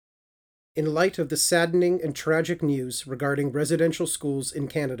In light of the saddening and tragic news regarding residential schools in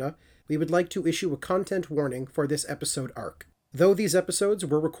Canada, we would like to issue a content warning for this episode arc. Though these episodes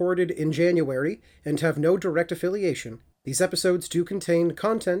were recorded in January and have no direct affiliation, these episodes do contain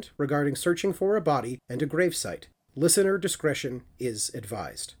content regarding searching for a body and a gravesite. Listener discretion is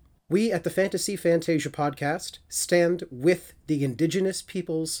advised. We at the Fantasy Fantasia podcast stand with the Indigenous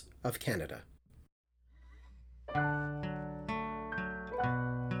peoples of Canada.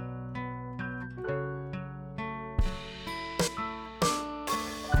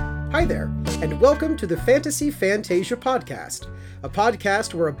 Hi there, and welcome to the Fantasy Fantasia podcast, a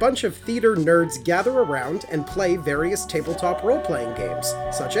podcast where a bunch of theater nerds gather around and play various tabletop role-playing games,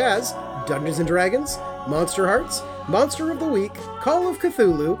 such as Dungeons & Dragons, Monster Hearts, Monster of the Week, Call of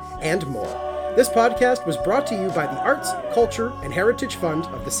Cthulhu, and more. This podcast was brought to you by the Arts, Culture, and Heritage Fund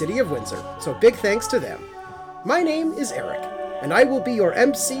of the City of Windsor, so big thanks to them. My name is Eric, and I will be your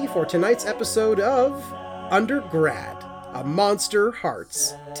MC for tonight's episode of Undergrad, a Monster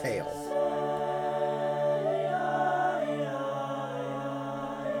Hearts tale.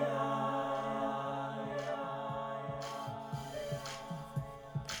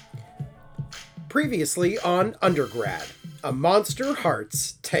 Previously on Undergrad, a Monster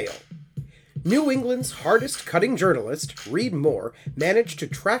Hearts tale. New England's hardest-cutting journalist, Reed Moore, managed to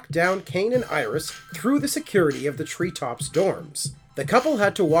track down Kane and Iris through the security of the Treetops dorms. The couple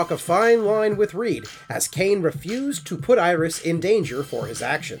had to walk a fine line with Reed, as Kane refused to put Iris in danger for his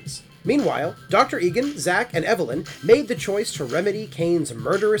actions. Meanwhile, Dr. Egan, Zach, and Evelyn made the choice to remedy Kane's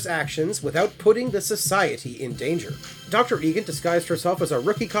murderous actions without putting the society in danger. Dr. Egan disguised herself as a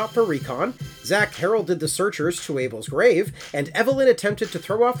rookie cop for recon, Zach heralded the searchers to Abel's grave, and Evelyn attempted to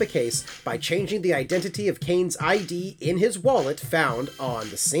throw off the case by changing the identity of Kane's ID in his wallet found on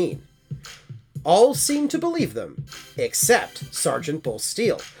the scene. All seemed to believe them, except Sergeant Bull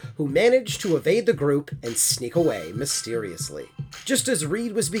Steele, who managed to evade the group and sneak away mysteriously. Just as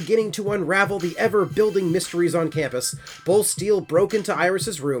Reed was beginning to unravel the ever-building mysteries on campus, Bull Steele broke into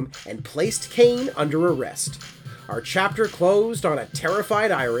Iris's room and placed Kane under arrest. Our chapter closed on a terrified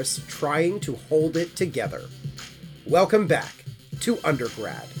Iris trying to hold it together. Welcome back to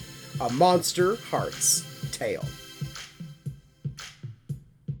Undergrad, a Monster Hearts tale.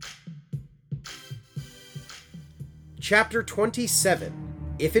 Chapter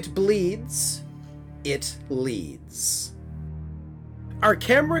 27. If it bleeds, it leads. Our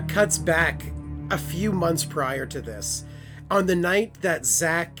camera cuts back a few months prior to this, on the night that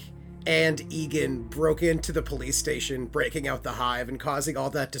Zach and Egan broke into the police station, breaking out the hive and causing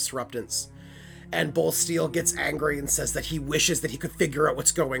all that disruptance. And Bull Steele gets angry and says that he wishes that he could figure out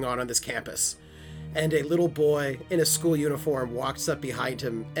what's going on this campus. And a little boy in a school uniform walks up behind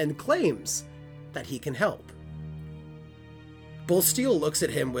him and claims that he can help. Bull Steele looks at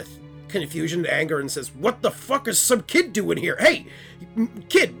him with confusion and anger and says, "What the fuck is some kid doing here? Hey,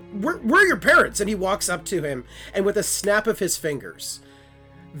 kid, where are your parents?" And he walks up to him, and with a snap of his fingers,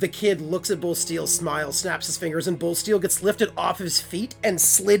 the kid looks at Bull Steele, smiles, snaps his fingers, and Bull Steele gets lifted off his feet and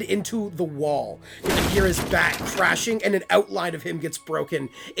slid into the wall. You can hear his back crashing, and an outline of him gets broken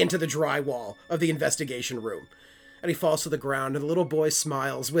into the drywall of the investigation room. And he falls to the ground, and the little boy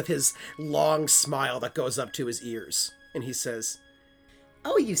smiles with his long smile that goes up to his ears. And he says,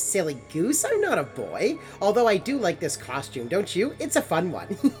 "Oh, you silly goose, I'm not a boy. Although I do like this costume, don't you? It's a fun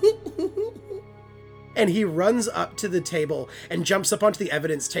one." And he runs up to the table and jumps up onto the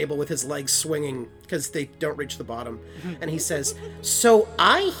evidence table with his legs swinging because they don't reach the bottom. And he says, "So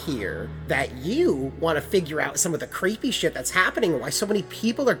I hear that you want to figure out some of the creepy shit that's happening and why so many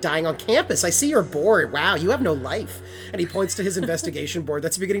people are dying on campus. I see you're bored. Wow, you have no life." And he points to his investigation board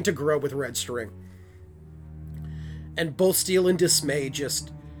that's beginning to grow with red string. And Bull Steele in dismay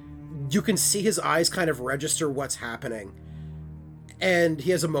you can see his eyes kind of register what's happening. And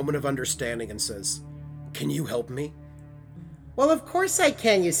he has a moment of understanding and says, "Can you help me?" "Well, of course I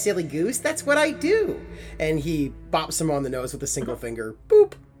can, you silly goose. That's what I do." And he bops him on the nose with a single finger.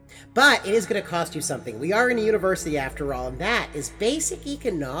 Boop. "But it is going to cost you something. We are in a university after all, and that is basic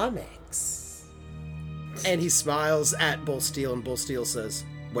economics." And he smiles at Bull Steele, and Bull Steele says,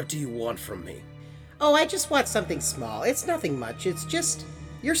 "What do you want from me?" "Oh, I just want something small. It's nothing much. It's just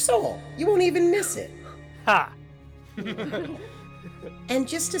your soul. You won't even miss it." Ha! And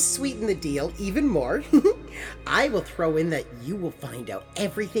just to sweeten the deal even more, I will throw in that you will find out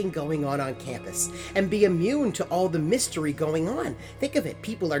everything going on campus and be immune to all the mystery going on. Think of it,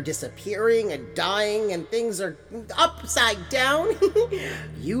 people are disappearing and dying and things are upside down.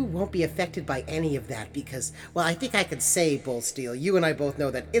 You won't be affected by any of that because, well, I think I could say, Bull Steele, you and I both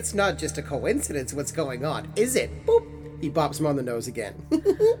know that it's not just a coincidence what's going on, is it? Boop. He bops him on the nose again.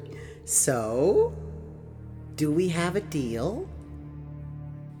 So, do we have a deal?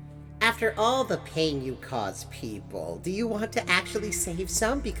 After all the pain you cause people, do you want to actually save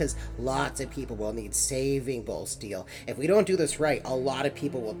some? Because lots of people will need saving, Bullsteel. If we don't do this right, a lot of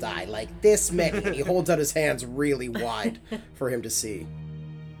people will die, like this many. And he holds out his hands really wide for him to see.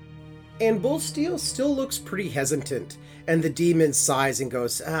 And Bullsteel still looks pretty hesitant, and the demon sighs and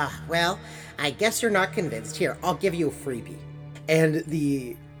goes, well, I guess you're not convinced. Here, I'll give you a freebie. And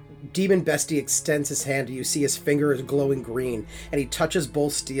the demon bestie extends his hand, and you see his finger is glowing green, and he touches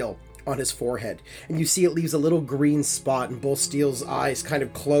Bullsteel on his forehead. And you see it leaves a little green spot, and Bullsteel's eyes kind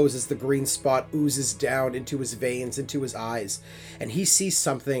of close as the green spot oozes down into his veins, into his eyes. And he sees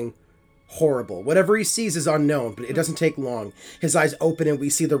something horrible. Whatever he sees is unknown, but it doesn't take long. His eyes open and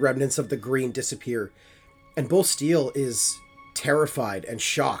we see the remnants of the green disappear. And Bullsteel is terrified and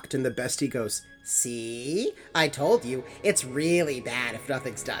shocked, and the bestie goes, see? I told you, it's really bad if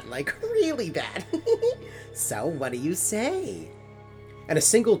nothing's done. Like, really bad. So, what do you say? And a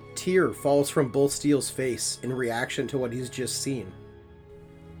single tear falls from Bullsteel's face in reaction to what he's just seen.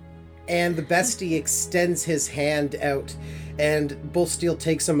 And the bestie extends his hand out, and Bullsteel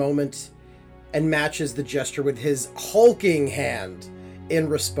takes a moment and matches the gesture with his hulking hand in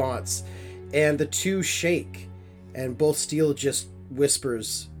response. And the two shake, and Bullsteel just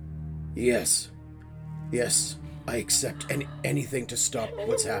whispers, Yes, I accept anything to stop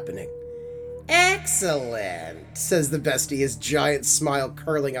what's happening. Excellent, says the bestie, his giant smile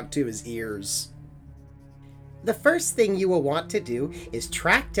curling up to his ears. The first thing you will want to do is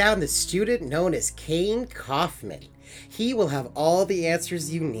track down the student known as Kane Kaufman. He will have all the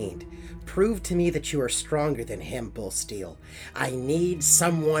answers you need. Prove to me that you are stronger than him, Bullsteel. I need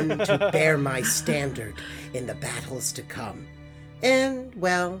someone to bear my standard in the battles to come. And,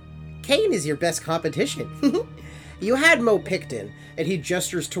 well, Kane is your best competition. You had Mo Picton, and he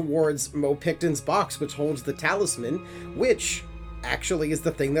gestures towards Mo Picton's box, which holds the talisman, which actually is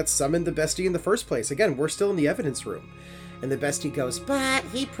the thing that summoned the bestie in the first place. Again, we're still in the evidence room. And the bestie goes, but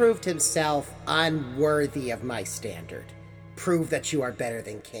he proved himself unworthy of my standard. Prove that you are better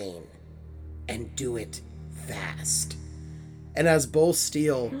than Kane. And do it fast. And as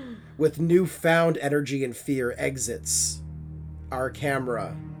Bullsteel, with newfound energy and fear, exits, our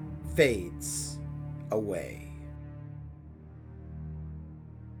camera fades away.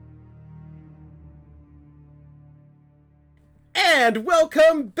 And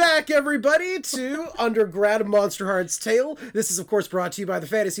welcome back, everybody, to Undergrad Monster Heart's Tale. This is, of course, brought to you by the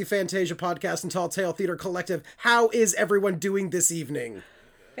Fantasy Fantasia Podcast and Tall Tale Theater Collective. How is everyone doing this evening?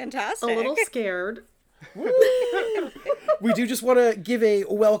 Fantastic. A little scared. We do just want to give a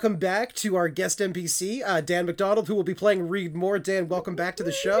welcome back to our guest NPC, Dan McDonald, who will be playing Reed Moore. Dan, welcome back to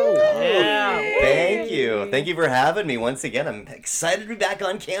the show. Yeah. Thank you. Thank you for having me once again. I'm excited to be back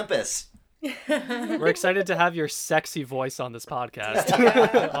on campus. We're excited to have your sexy voice on this podcast.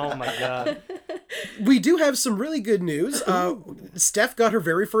 Oh my god. We do have some really good news. Steph got her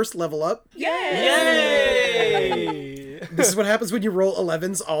very first level up. Yay! This is what happens when you roll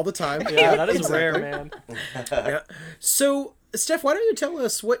 11s all the time. Yeah, that is rare, man. Yeah. So, Steph, why don't you tell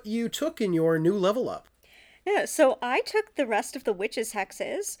us what you took in your new level up? Yeah, so I took the rest of the witch's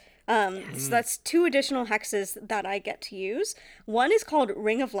hexes. So that's 2 additional hexes that I get to use. One is called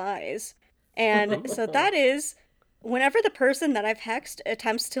Ring of Lies. And so that is, whenever the person that I've hexed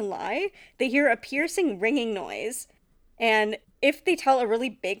attempts to lie, they hear a piercing ringing noise. And if they tell a really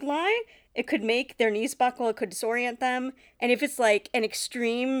big lie, it could make their knees buckle, it could disorient them. And if it's like an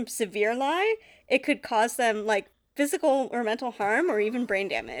extreme severe lie, it could cause them like physical or mental harm or even brain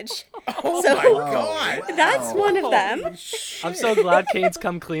damage. Oh so, my god! That's one of them. I'm so glad Kane's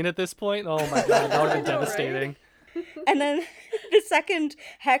come clean at this point. Oh my god, that would have been devastating. And then the second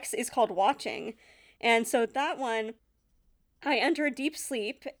hex is called Watching. And so that one, I enter a deep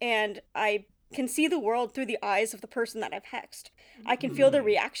sleep and I can see the world through the eyes of the person that I've hexed. I can feel their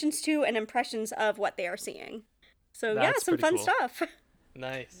reactions to and impressions of what they are seeing. So That's some fun pretty cool. stuff.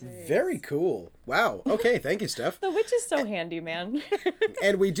 Nice. Very cool. Wow. Okay, thank you, Steph. The witch is so handy, man.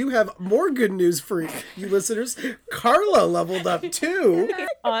 And we do have more good news for you listeners. Carla leveled up too.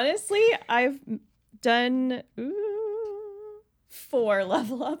 Honestly, I've done 4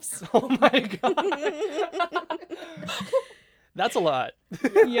 level ups. Oh my god. That's a lot.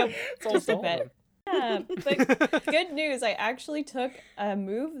 Yep, just a bit. Yeah, but good news, I actually took a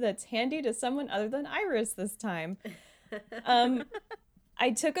move that's handy to someone other than Iris this time.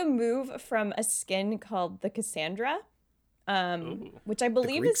 I took a move from a skin called the Cassandra, which I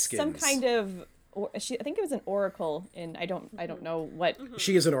believe is some kind of, I think it was an oracle, and I don't know what.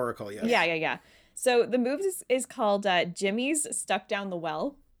 She is an oracle, yes. Yeah. So the move is called Jimmy's Stuck Down the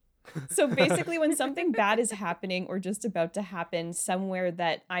Well. So basically when something bad is happening or just about to happen somewhere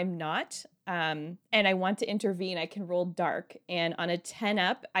that I'm not, and I want to intervene, I can roll dark. And on a 10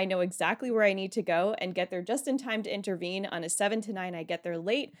 up, I know exactly where I need to go and get there just in time to intervene. On a 7 to 9, I get there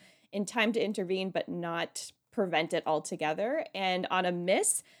late in time to intervene, but not prevent it altogether. And on a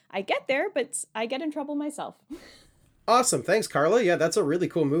miss, I get there, but I get in trouble myself. Awesome. Thanks, Carla. Yeah, that's a really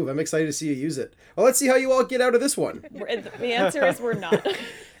cool move. I'm excited to see you use it. Well, let's see how you all get out of this one. The answer is we're not.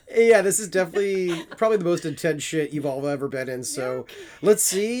 Yeah, this is definitely probably the most intense shit you've all ever been in. So let's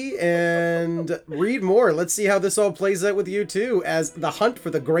see and read more. Let's see how this all plays out with you too as the hunt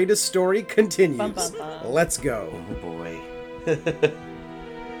for the greatest story continues. Bum, bum, bum. Let's go. Oh boy.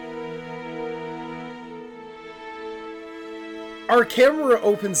 Our camera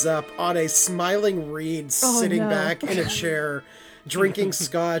opens up on a smiling Reed sitting back in a chair, drinking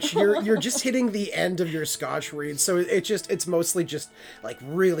scotch. You're just hitting the end of your scotch, Reed. So it's mostly just like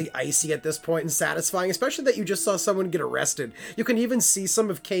really icy at this point and satisfying, especially that you just saw someone get arrested. You can even see some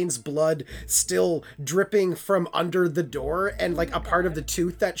of Kane's blood still dripping from under the door, and like a part of the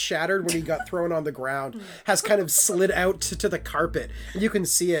tooth that shattered when he got thrown on the ground has kind of slid out to the carpet. And you can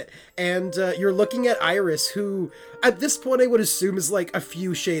see it. And you're looking at Iris, who at this point I would assume is like a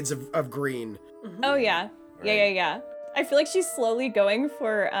few shades of green. Oh yeah. Yeah. I feel like she's slowly going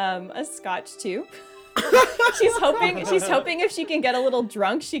for a scotch too. She's hoping if she can get a little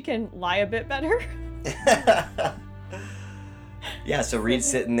drunk, she can lie a bit better. Yeah, so Reed's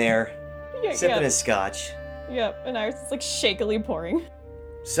sitting there, sipping his scotch. Yep, and Iris is like shakily pouring.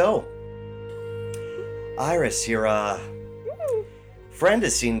 So, Iris, your friend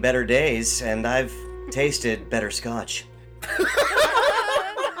has seen better days, and I've tasted better scotch.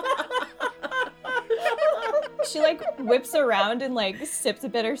 She like whips around and like sips a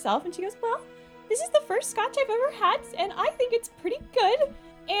bit herself, and she goes, well, this is the first scotch I've ever had, and I think it's pretty good.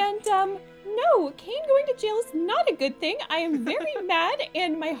 And no, Kane going to jail is not a good thing. I am very mad,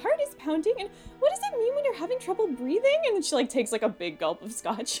 and my heart is pounding. And what does it mean when you're having trouble breathing? And then she like takes like a big gulp of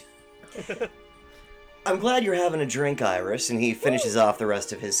scotch. I'm glad you're having a drink, Iris, and he finishes off the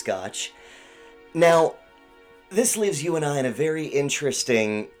rest of his scotch. Now, this leaves you and I in a very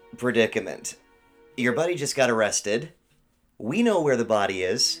interesting predicament. Your buddy just got arrested. We know where the body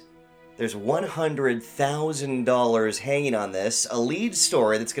is. There's $100,000 hanging on this, a lead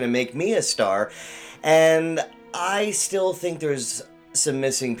story that's going to make me a star, and I still think there's some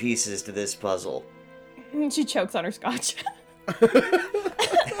missing pieces to this puzzle. She chokes on her scotch.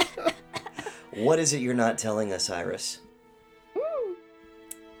 What is it you're not telling us, Iris?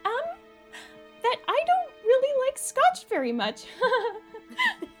 That I don't really like scotch very much.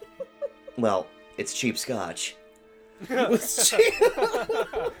 Well, it's cheap scotch.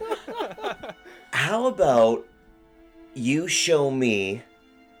 How about you show me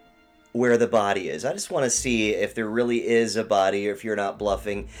where the body is? I just want to see if there really is a body or if you're not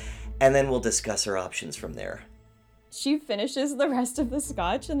bluffing, and then we'll discuss our options from there. She finishes the rest of the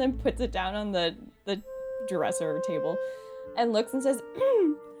scotch and then puts it down on the dresser table and looks and says,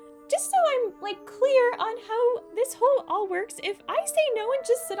 just so I'm like clear on how this whole all works, if I say no and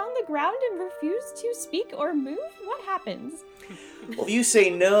just sit on the ground and refuse to speak or move, what happens? Well, if you say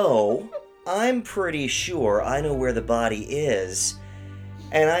no, I'm pretty sure I know where the body is,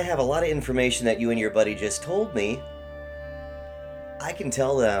 and I have a lot of information that you and your buddy just told me. I can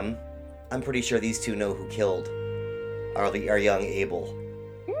tell them I'm pretty sure these two know who killed our young Abel.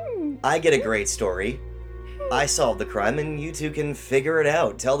 I get a great story. I solved the crime, and you two can figure it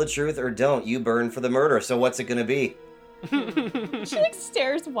out. Tell the truth or don't. You burn for the murder, so what's it gonna be? She like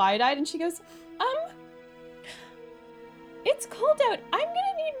stares wide-eyed and she goes, it's cold out. I'm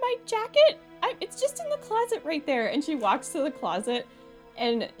gonna need my jacket. It's just in the closet right there. And she walks to the closet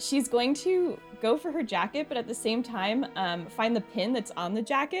and she's going to go for her jacket, but at the same time, find the pin that's on the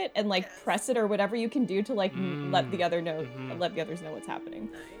jacket and like press it or whatever you can do to like let the others know what's happening.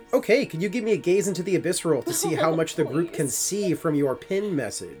 Okay, can you give me a gaze into the abyss roll to see how much the group can see from your pin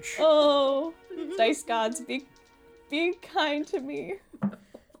message? Oh, dice gods, be kind to me.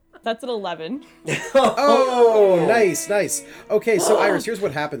 That's an 11. Oh, nice. Okay, so Iris, here's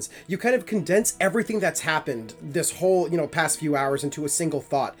what happens. You kind of condense everything that's happened this whole, past few hours into a single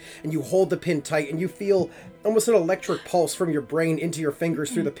thought, and you hold the pin tight, and you feel almost an electric pulse from your brain into your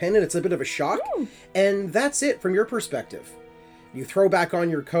fingers through the pin, and it's a bit of a shock, and that's it from your perspective. You throw back on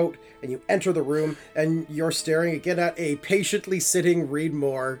your coat, and you enter the room, and you're staring again at a patiently sitting Reed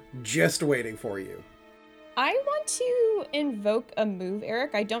Moore, just waiting for you. I want to invoke a move,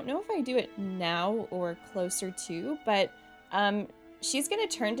 Eric. I don't know if I do it now or closer to, but she's going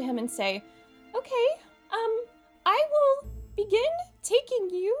to turn to him and say, Okay, I will begin taking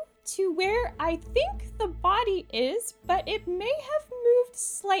you to where I think the body is, but it may have moved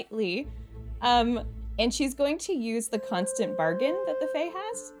slightly. And she's going to use the constant bargain that the Fae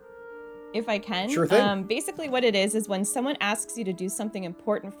has, if I can. Sure thing. Basically what it is when someone asks you to do something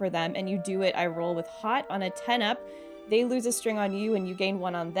important for them and you do it, I roll with hot. On a 10 up, they lose a string on you and you gain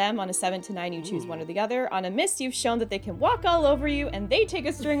one on them. On a 7 to 9, you choose one or the other. On a miss, you've shown that they can walk all over you and they take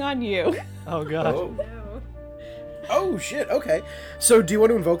a string on you. Oh, God. Oh. Oh, shit. Okay. So do you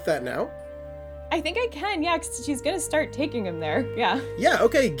want to invoke that now? I think I can, yeah, 'cause she's gonna start taking him there. Yeah. Yeah,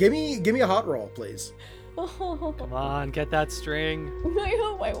 okay. Give me a hot roll, please. Come on, get that string. I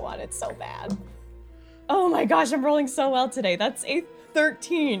hope I want it so bad. Oh my gosh, I'm rolling so well today. That's a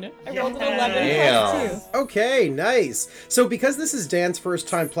 13. I rolled an 11 plus 2. Okay, nice. So because this is Dan's first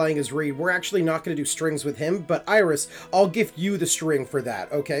time playing as Reed, we're actually not going to do strings with him, but Iris, I'll gift you the string for that,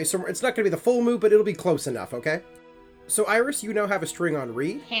 okay? So it's not going to be the full move, but it'll be close enough, okay? So Iris, you now have a string on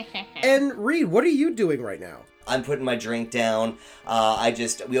Reed. And Reed, what are you doing right now? I'm putting my drink down.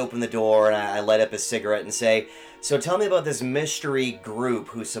 We open the door and I light up a cigarette and say, so tell me about this mystery group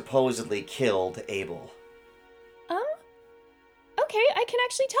who supposedly killed Abel. Okay, I can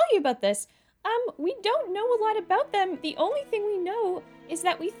actually tell you about this. We don't know a lot about them. The only thing we know is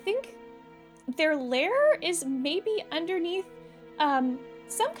that we think their lair is maybe underneath,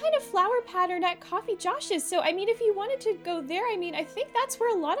 some kind of flower pattern at Coffee Josh's. So, I mean, if you wanted to go there, I mean, I think that's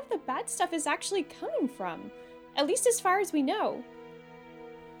where a lot of the bad stuff is actually coming from. At least as far as we know.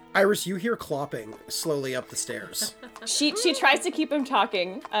 Iris, you hear clopping slowly up the stairs. She tries to keep him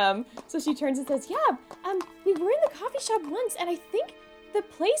talking. So she turns and says, yeah, we were in the coffee shop once, and I think the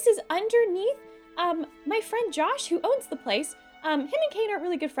place is underneath, my friend Josh, who owns the place. Him and Kane aren't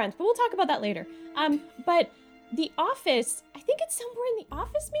really good friends, but we'll talk about that later. But the office, I think it's somewhere in the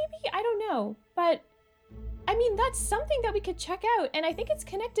office, maybe? I don't know. But, I mean, that's something that we could check out, and I think it's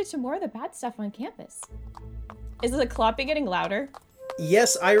connected to more of the bad stuff on campus. Is the clopping getting louder?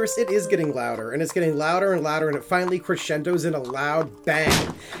 Yes, Iris, it is getting louder, and it's getting louder and louder, and it finally crescendos in a loud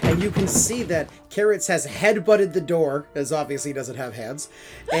bang. And you can see that Carrots has headbutted the door, as obviously he doesn't have hands.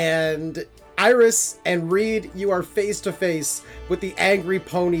 And Iris and Reed, you are face to face with the angry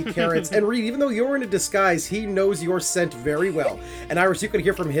pony Carrots. And Reed, even though you're in a disguise, he knows your scent very well. And Iris, you can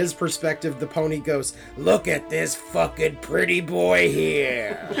hear from his perspective, the pony goes, "Look at this fucking pretty boy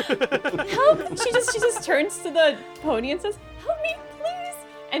here." Help! She just turns to the pony and says, "Help me, please!"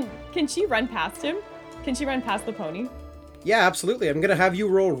 And can she run past him? Can she run past the pony? Yeah, absolutely. I'm going to have you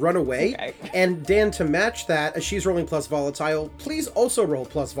roll Run Away. Okay. And Dan, to match that, as she's rolling plus volatile, please also roll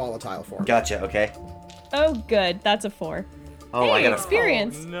plus volatile for her. Gotcha, okay. Oh, good. That's a 4. Oh, hey, I got a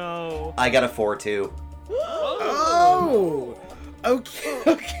experience. No. I got a 4 too. Oh!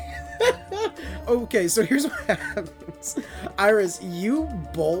 Okay. Okay, so here's what happens. Iris, you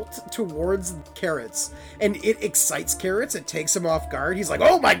bolt towards Carrots, and it excites Carrots. It takes him off guard. He's like,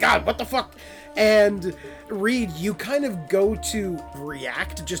 "Oh my god, what the fuck?" And Reed, you kind of go to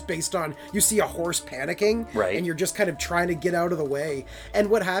react just based on, you see a horse panicking, right? And you're just kind of trying to get out of the way. And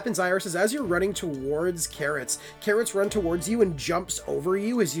what happens, Iris, is as you're running towards Carrots run towards you and jumps over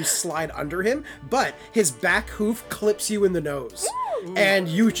you as you slide under him, but his back hoof clips you in the nose. Ooh. And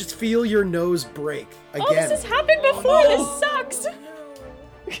you just feel your nose break again. Oh, this has happened before! No. This sucks!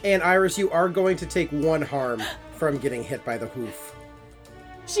 And Iris, you are going to take 1 harm from getting hit by the hoof.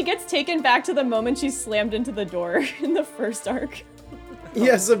 She gets taken back to the moment she slammed into the door in the first arc.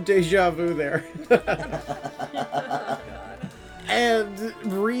 Yeah, some deja vu there. And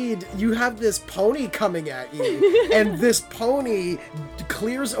Reed, you have this pony coming at you, and this pony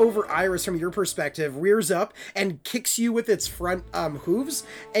clears over Iris from your perspective, rears up, and kicks you with its front hooves,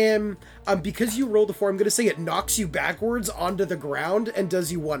 and because you rolled a 4, I'm going to say it knocks you backwards onto the ground and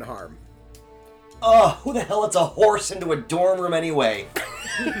does you 1 harm. Oh, who the hell lets a horse into a dorm room anyway?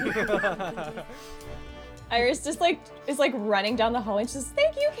 Iris just is running down the hallway and she says,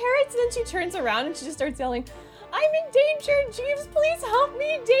 "Thank you, Carrots," and then she turns around and she just starts yelling, "I'm in danger! Jeeves, please help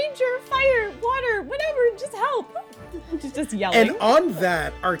me! Danger! Fire! Water! Whatever! Just help!" She's just yelling. And on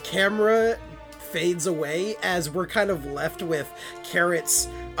that, our camera fades away as we're kind of left with Carrots,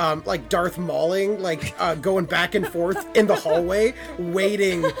 like Darth Mauling, going back and forth in the hallway,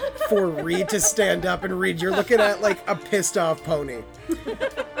 waiting for Reed to stand up. And Reed, you're looking at like a pissed off pony.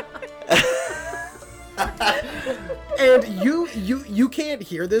 And you can't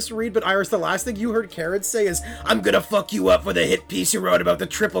hear this, Reed, but Iris, the last thing you heard Carrots say is, "I'm gonna fuck you up for the hit piece you wrote about the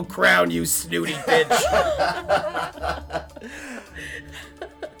Triple Crown, you snooty bitch."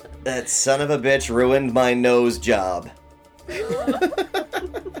 That son of a bitch ruined my nose job.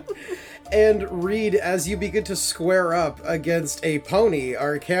 And Reed, as you begin to square up against a pony,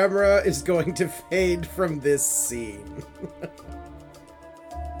 our camera is going to fade from this scene.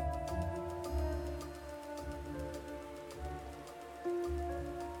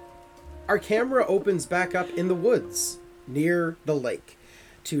 Our camera opens back up in the woods near the lake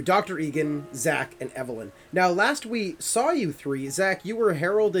to Dr. Egan, Zach, and Evelyn. Now, last we saw you three, Zach, you were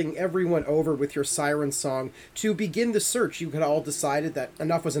heralding everyone over with your siren song to begin the search. You had all decided that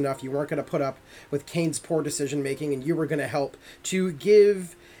enough was enough. You weren't going to put up with Kane's poor decision-making, and you were going to help to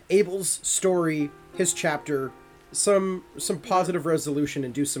give Abel's story, his chapter, some positive resolution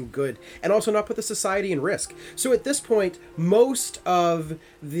and do some good, and also not put the society in risk. So at this point, most of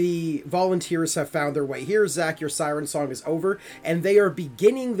the volunteers have found their way here. Zach, your siren song is over, and they are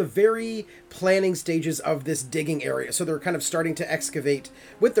beginning the very planning stages of this digging area. So they're kind of starting to excavate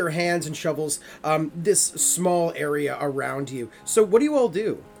with their hands and shovels this small area around you. So what do you all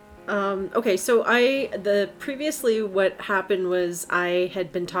do? Okay, so previously what happened was I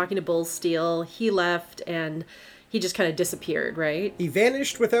had been talking to Bull Steel. He left and he just kind of disappeared, right? He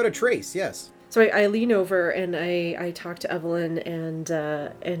vanished without a trace, yes. So I lean over and I talk to Evelyn and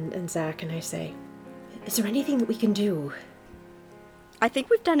Zach, and I say, "Is there anything that we can do?" I think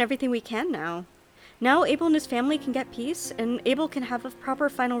we've done everything we can now. Now Abel and his family can get peace, and Abel can have a proper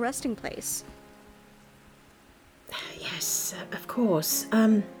final resting place. Yes, of course.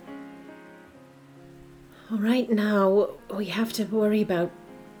 All right, now we have to worry about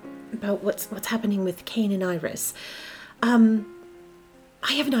what's happening with Kane and Iris. I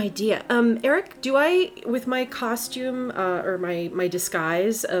have an idea. Eric, do I, with my costume or my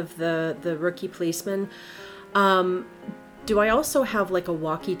disguise of the rookie policeman, do I also have like a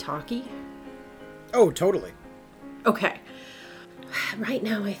walkie-talkie? Oh, totally. Okay. Right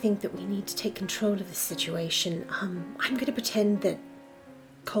now, I think that we need to take control of the situation. I'm going to pretend that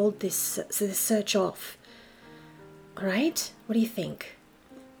called this search off. All right? What do you think?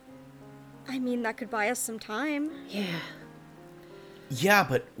 I mean, that could buy us some time. Yeah. Yeah,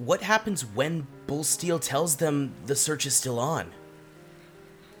 but what happens when Bull Steel tells them the search is still on?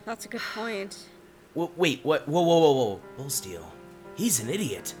 That's a good point. Wait, what? Whoa. Bull Steel. He's an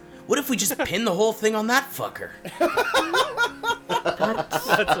idiot. What if we just pin the whole thing on that fucker? That's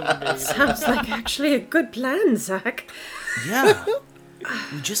amazing. Sounds like actually a good plan, Zach. Yeah.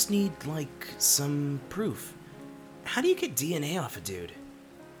 We just need, like, some proof. How do you get DNA off a dude?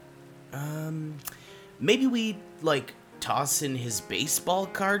 Maybe we, like, toss in his baseball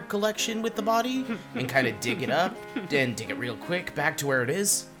card collection with the body and kind of dig it up and dig it real quick back to where it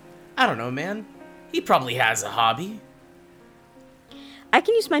is? I don't know, man. He probably has a hobby. I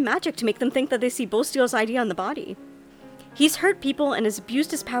can use my magic to make them think that they see Bull Steel's ID on the body. He's hurt people and has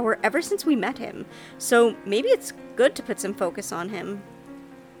abused his power ever since we met him, so maybe it's good to put some focus on him.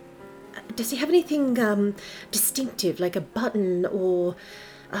 Does he have anything distinctive, like a button or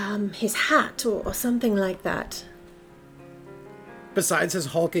his hat or something like that? Besides his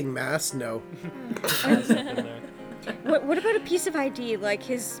hulking mass, no. What about a piece of ID, like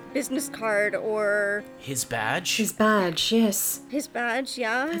his business card or... His badge? His badge, yes. His badge,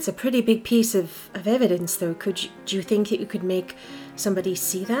 yeah? That's a pretty big piece of evidence, though. Do you think that you could make somebody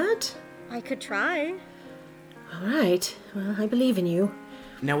see that? I could try. All right. Well, I believe in you.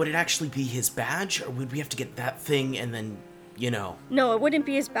 Now, would it actually be his badge, or would we have to get that thing and then, you know... No, it wouldn't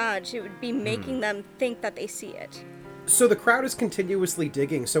be his badge. It would be making them think that they see it. So the crowd is continuously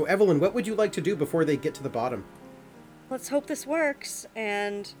digging. So Evelyn, what would you like to do before they get to the bottom? Let's hope this works.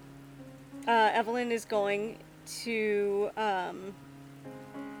 And Evelyn is going to...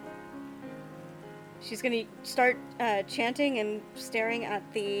 she's going to start chanting and staring at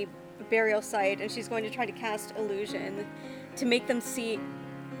the burial site, and she's going to try to cast illusion to make them see...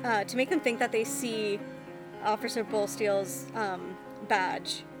 to make them think that they see Officer Bullsteel's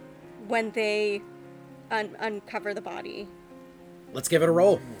badge when they uncover the body. Let's give it a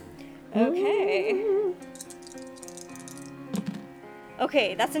roll. Okay.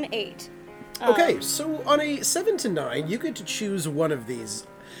 Okay, that's an 8. Okay, so on a 7 to 9, you get to choose one of these.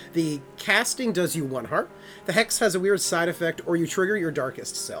 The casting does you 1 harm, the hex has a weird side effect, or you trigger your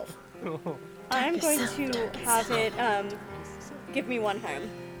darkest self. I'm going to have it give me 1 harm.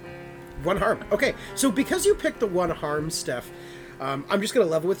 1 harm. Okay, so because you picked the 1 harm, Steph, I'm just going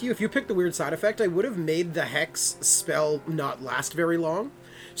to level with you. If you picked the weird side effect, I would have made the hex spell not last very long.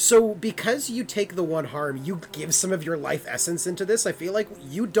 So because you take the 1 harm, you give some of your life essence into this. I feel like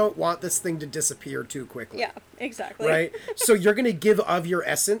you don't want this thing to disappear too quickly. Yeah, exactly. Right? So you're going to give of your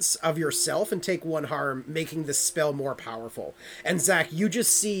essence of yourself and take 1 harm, making this spell more powerful. And Zach, you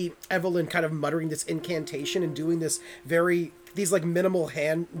just see Evelyn kind of muttering this incantation and doing this very these like minimal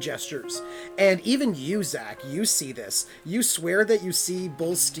hand gestures. And even you, Zach, you see this. You swear that you see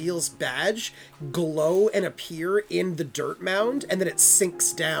Bull Steel's badge glow and appear in the dirt mound, and then it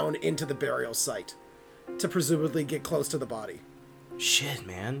sinks down into the burial site to presumably get close to the body. Shit,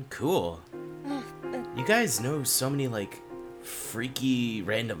 man. Cool. You guys know so many, like, freaky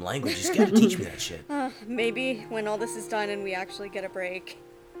random languages. You gotta teach me that shit. Maybe when all this is done and we actually get a break.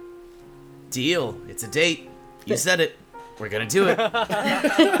 Deal. It's a date. You said it. We're gonna do it. Oh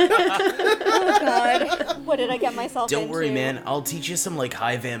god, what did I get myself into? Don't worry, man. I'll teach you some, like,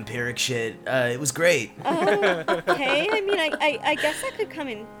 high vampiric shit. It was great. Okay, I mean, I guess that could come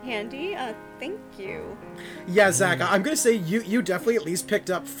in handy. Thank you. Yeah, Zach, I'm going to say you definitely at least picked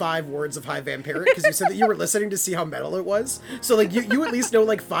up 5 words of High Vampiric, because you said that you were listening to see how metal it was. So, like, you at least know,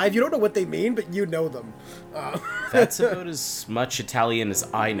 like, 5. You don't know what they mean, but you know them. That's about as much Italian as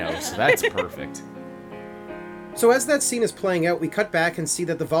I know, so that's perfect. So as that scene is playing out, we cut back and see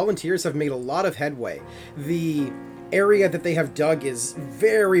that the volunteers have made a lot of headway. The area that they have dug is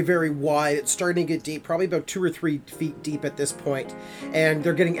very, very wide. It's starting to get deep, probably about 2 or 3 feet deep at this point, and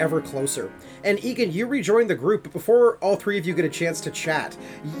they're getting ever closer. And Egan, you rejoin the group, but before all 3 of you get a chance to chat,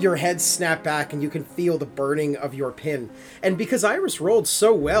 your heads snap back and you can feel the burning of your pin. And because Iris rolled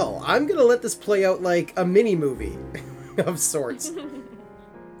so well, I'm gonna let this play out like a mini-movie of sorts.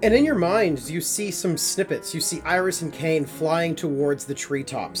 And in your minds, you see some snippets. You see Iris and Kane flying towards the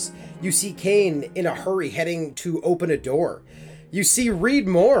treetops. You see Kane in a hurry heading to open a door. You see Reed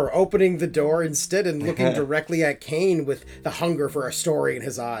Moore opening the door instead and looking directly at Kane with the hunger for a story in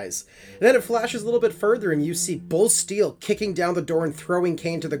his eyes. And then it flashes a little bit further and you see Bull Steel kicking down the door and throwing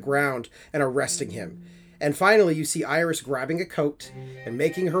Kane to the ground and arresting him. And finally, you see Iris grabbing a coat and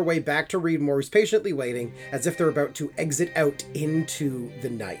making her way back to Reed Moore, who's patiently waiting, as if they're about to exit out into the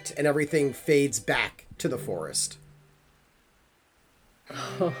night. And everything fades back to the forest.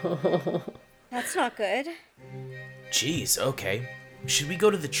 That's not good. Jeez, okay. Should we go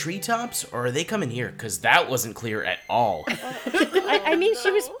to the treetops, or are they coming here? Because that wasn't clear at all. I mean,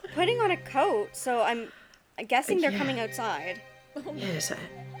 she was putting on a coat, so I'm guessing they're coming outside. Yes,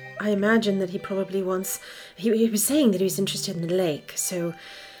 I imagine that he probably wants... He was saying that he was interested in the lake, so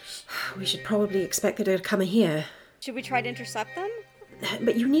we should probably expect that they're coming here. Should we try to intercept them?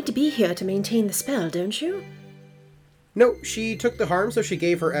 But you need to be here to maintain the spell, don't you? No, she took the harm, so she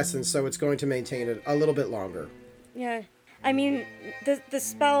gave her essence, so it's going to maintain it a little bit longer. Yeah. I mean, the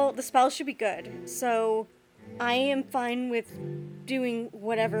spell should be good, so I am fine with doing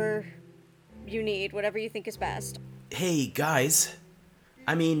whatever you need, whatever you think is best. Hey, guys.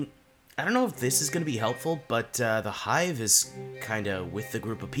 I mean, I don't know if this is going to be helpful, but the Hive is kind of with the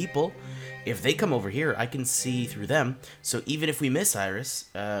group of people. If they come over here, I can see through them. So even if we miss Iris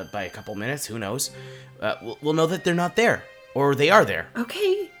by a couple minutes, who knows, we'll know that they're not there. Or they are there.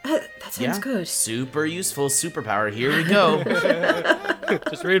 Okay, that sounds good. Super useful superpower. Here we go.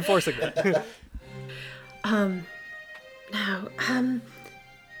 Just reinforcing that. Now, I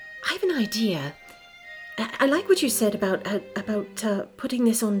have an idea. I like what you said about putting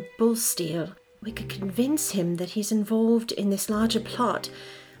this on Bull Steel. We could convince him that he's involved in this larger plot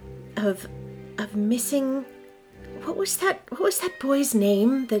of missing. What was that boy's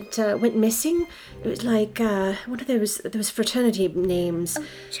name that went missing? It was like one of those fraternity names. Oh,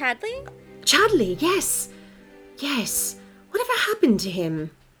 Chadley? Chadley, yes. Whatever happened to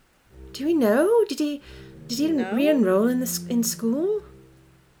him? Do we know? Did he re-enroll in school?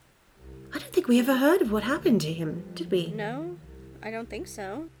 I don't think we ever heard of what happened to him, did we? No, I don't think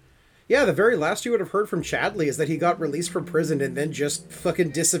so. Yeah, the very last you would have heard from Chadley is that he got released from prison and then just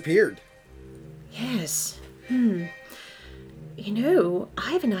fucking disappeared. Yes. You know,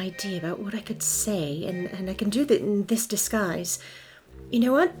 I have an idea about what I could say, and I can do that in this disguise. You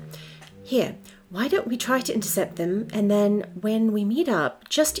know what? Here, why don't we try to intercept them, and then when we meet up,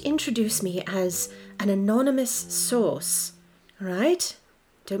 just introduce me as an anonymous source. All right?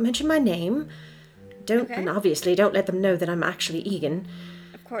 Don't mention my name. And obviously don't let them know that I'm actually Egan.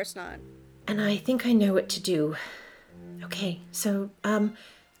 Of course not. And I think I know what to do. Okay, so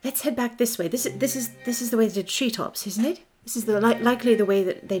let's head back this way. This is the way to the treetops, isn't it? This is likely the way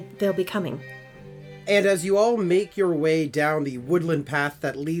that they'll be coming. And as you all make your way down the woodland path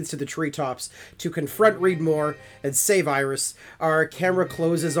that leads to the treetops to confront Reed Moore and save Iris, our camera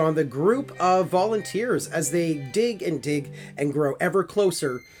closes on the group of volunteers as they dig and grow ever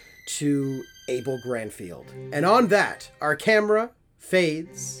closer to Abel Granfield. And on that, our camera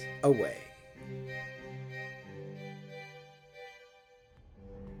fades away.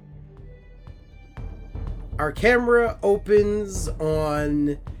 Our camera opens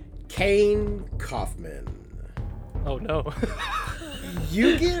on Kane Kaufman. Oh no.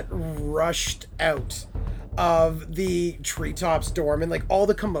 You get rushed out of the treetops dorm and like all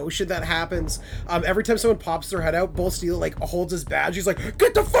the commotion that happens. Every time someone pops their head out, Bull Steel like holds his badge. He's like,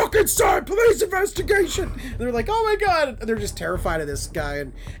 "Get the fuck inside! Police investigation!" And they're like, "Oh my god!" And they're just terrified of this guy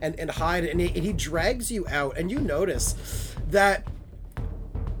and hide. And he drags you out, and you notice that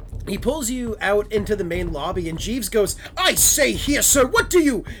he pulls you out into the main lobby, and Jeeves goes, "I say here, sir, what do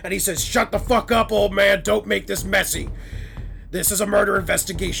you?" And he says, "Shut the fuck up, old man. Don't make this messy. This is a murder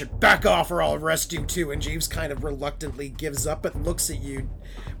investigation. Back off or I'll arrest you too." And Jeeves kind of reluctantly gives up but looks at you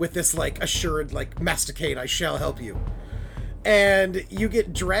with this like assured like, "Masticate, I shall help you." And you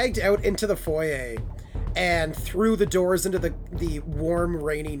get dragged out into the foyer and through the doors into the warm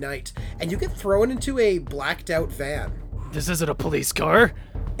rainy night, and you get thrown into a blacked out van. This isn't a police car.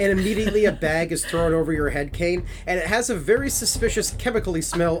 And immediately a bag is thrown over your head, Kane, and it has a very suspicious chemically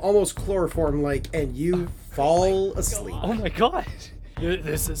smell, almost chloroform-like, and you fall asleep. Oh my god.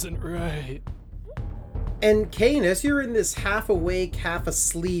 This isn't right. And Kane, as you're in this half awake, half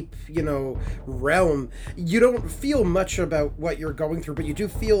asleep, realm, you don't feel much about what you're going through, but you do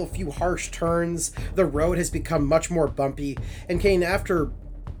feel a few harsh turns. The road has become much more bumpy. And Kane,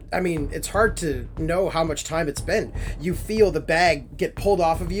 it's hard to know how much time it's been. You feel the bag get pulled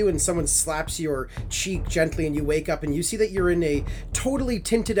off of you and someone slaps your cheek gently and you wake up and you see that you're in a totally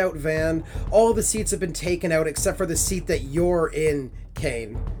tinted out van. All the seats have been taken out except for the seat that you're in,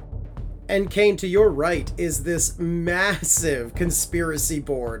 Kane. And Kane, to your right is this massive conspiracy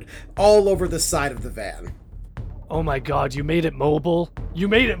board all over the side of the van. Oh my god, you made it mobile? You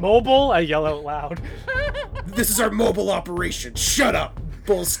made it mobile? I yell out loud. "This is our mobile operation. Shut up,"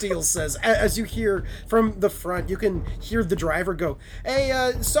 Bull Steel says. As you hear from the front, you can hear the driver go,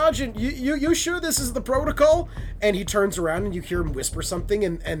 "Hey, Sergeant, you sure this is the protocol?" And he turns around and you hear him whisper something,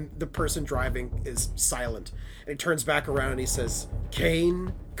 and the person driving is silent. And he turns back around and he says,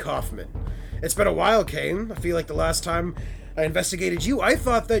 "Kane Kaufman. It's been a while, Kane. I feel like the last time I investigated you, I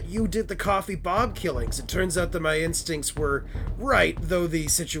thought that you did the Coffee Bob killings. It turns out that my instincts were right, though the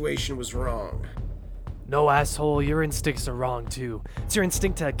situation was wrong." No, asshole, your instincts are wrong too. It's your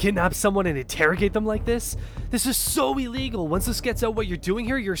instinct to kidnap someone and interrogate them like this? This is so illegal. Once this gets out what you're doing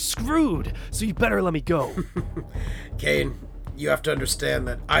here, you're screwed. So you better let me go. Kane, you have to understand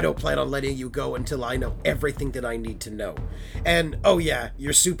that I don't plan on letting you go until I know everything that I need to know. And, oh yeah,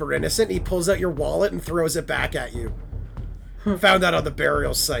 you're super innocent. He pulls out your wallet and throws it back at you. Found that on the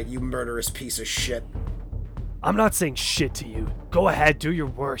burial site, you murderous piece of shit. I'm not saying shit to you. Go ahead, do your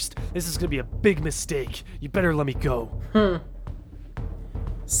worst. This is gonna be a big mistake. You better let me go.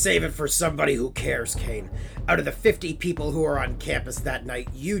 Save it for somebody who cares, Kane. Out of the 50 people who are on campus that night,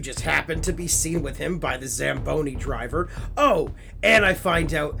 you just happened to be seen with him by the Zamboni driver. Oh, and I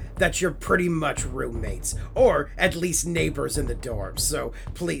find out that you're pretty much roommates, or at least neighbors in the dorms, so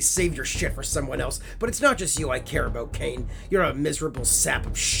please save your shit for someone else. But it's not just you I care about, Kane. You're a miserable sap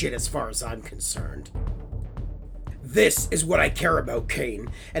of shit as far as I'm concerned. This is what I care about, Kane.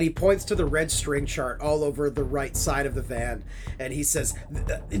 And he points to the red string chart all over the right side of the van. And he says,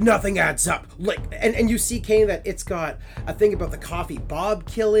 nothing adds up. And you see, Kane, that it's got a thing about the Coffee Bob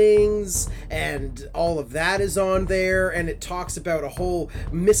killings, and all of that is on there. And it talks about a whole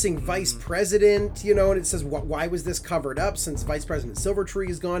missing vice president, and it says, why was this covered up since Vice President Silvertree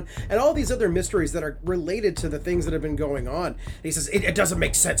is gone? And all these other mysteries that are related to the things that have been going on. And he says, it doesn't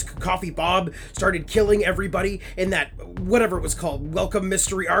make sense. Coffee Bob started killing everybody in that, whatever it was called, Welcome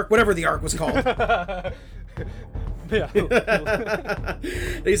Mystery Arc, whatever the arc was called. Yeah.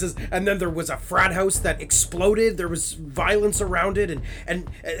 He says, and then there was a frat house that exploded. There was violence around it, and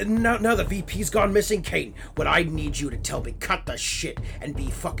now the VP's gone missing. Kane, what I need you to tell me, cut the shit and be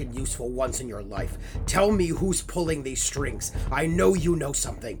fucking useful once in your life. Tell me who's pulling these strings. I know you know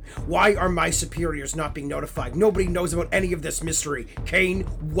something. Why are my superiors not being notified? Nobody knows about any of this mystery. Kane,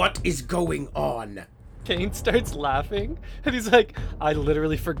 what is going on? Kane starts laughing, and he's like, I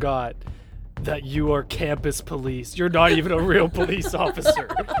literally forgot that you are campus police. You're not even a real police officer.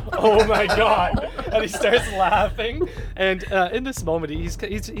 Oh my god. And he starts laughing. And in this moment, he's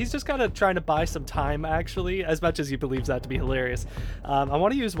just kind of trying to buy some time, actually, as much as he believes that to be hilarious. I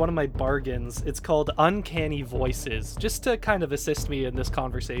want to use one of my bargains. It's called Uncanny Voices, just to kind of assist me in this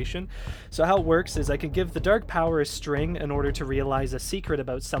conversation. So how it works is I can give the Dark Power a string in order to realize a secret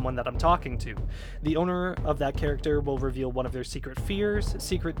about someone that I'm talking to. The owner of that character will reveal one of their secret fears,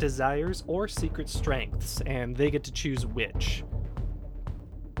 secret desires, or secret strengths, and they get to choose which.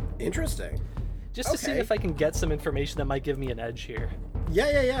 Interesting. Just to see if I can get some information that might give me an edge here.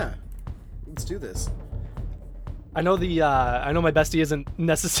 Yeah. Let's do this. I know my bestie isn't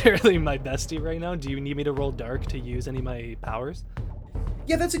necessarily my bestie right now. Do you need me to roll dark to use any of my powers?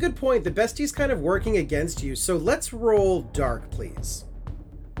 Yeah, that's a good point. The bestie's kind of working against you, so let's roll dark, please.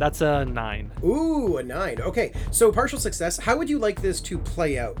 That's a 9. Ooh, a 9. Okay, so partial success. How would you like this to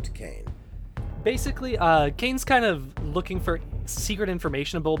play out, Kane? Basically, Kane's kind of looking for secret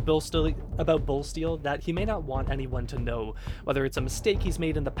information about Bull Steel that he may not want anyone to know, whether it's a mistake he's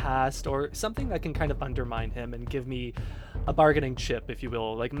made in the past or something that can kind of undermine him and give me a bargaining chip, if you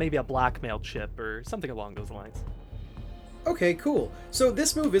will, like maybe a blackmail chip or something along those lines. Okay, cool. So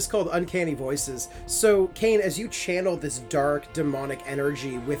this move is called Uncanny Voices. So, Kane, as you channel this dark, demonic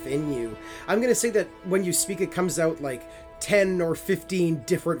energy within you, I'm going to say that when you speak, it comes out like 10 or 15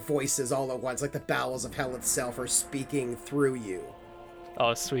 different voices all at once, like the bowels of hell itself are speaking through you.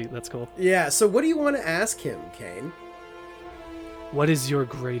 Oh, sweet. That's cool. Yeah, so what do you want to ask him, Kane? What is your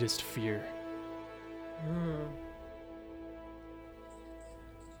greatest fear?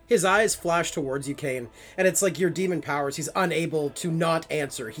 His eyes flash towards you, Kane, and it's like your demon powers. He's unable to not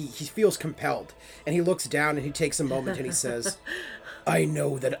answer. He feels compelled, and he looks down and he takes a moment and he says, I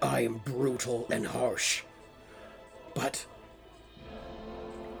know that I am brutal and harsh, but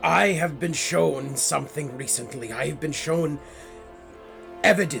I have been shown something recently. I have been shown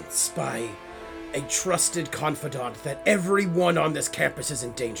evidence by a trusted confidant that everyone on this campus is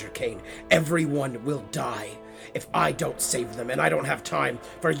in danger, Kane. Everyone will die if I don't save them, and I don't have time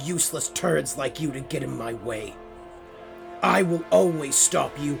for useless turds like you to get in my way. I will always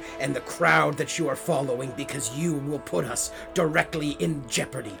stop you and the crowd that you are following because you will put us directly in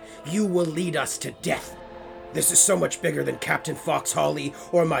jeopardy. You will lead us to death. This is so much bigger than Captain Fox Holly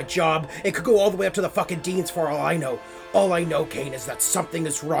or my job. It could go all the way up to the fucking deans for all I know. All I know, Kane, is that something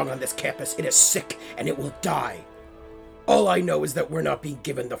is wrong on this campus. It is sick and it will die. All I know is that we're not being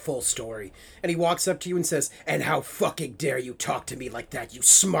given the full story. And he walks up to you and says, and how fucking dare you talk to me like that, you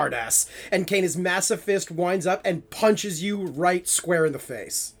smartass. And Kane, his massive fist winds up and punches you right square in the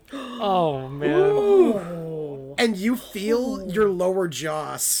face. Oh, man. Ooh. And you feel your lower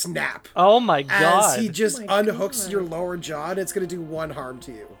jaw snap. Oh, my God. As he just unhooks your lower jaw, and it's going to do 1 harm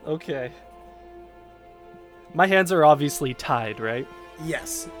to you. Okay. My hands are obviously tied, right?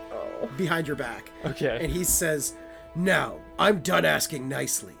 Yes. Behind your back. Okay. And he says, now, I'm done asking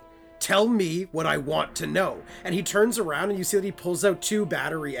nicely. Tell me what I want to know. And he turns around and you see that he pulls out 2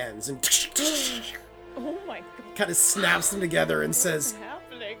 battery ends and Oh my god. kind of snaps them together and says, What's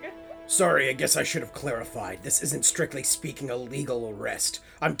happening? sorry, I guess I should have clarified. This isn't strictly speaking a legal arrest.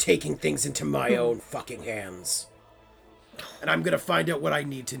 I'm taking things into my own fucking hands. And I'm gonna find out what I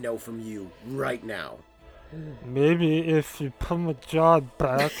need to know from you right now. Maybe if you put my jaw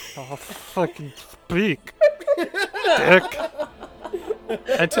back, I'll fucking speak. Dick.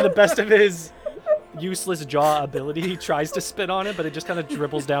 And to the best of his useless jaw ability, he tries to spit on it, but it just kind of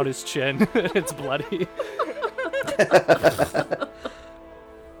dribbles down his chin. It's bloody.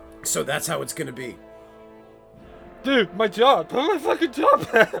 So that's how it's gonna be. Dude, my jaw. Put my fucking jaw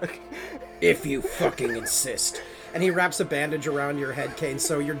back. If you fucking insist. And he wraps a bandage around your head, Kane,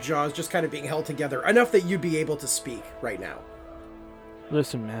 so your jaw's just kind of being held together enough that you'd be able to speak right now.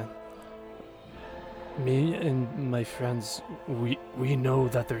 Listen, man. Me and my friends, we know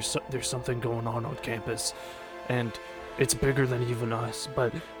that there's something going on campus, and it's bigger than even us.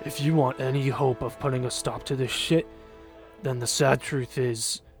 But if you want any hope of putting a stop to this shit, then the sad truth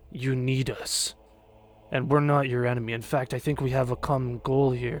is you need us. And we're not your enemy. In fact, I think we have a common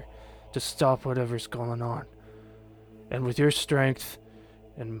goal here, to stop whatever's going on. And with your strength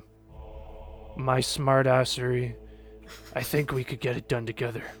and my smartassery, I think we could get it done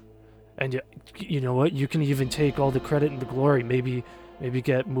together. And you know what? You can even take all the credit and the glory. Maybe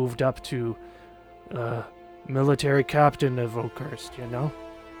get moved up to military captain of Oakhurst, you know?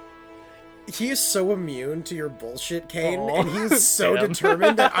 He is so immune to your bullshit, Kane, Aww. and he's so Damn.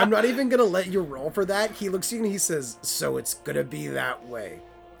 determined that I'm not even gonna let you roll for that. He looks at you and he says, so it's gonna be that way.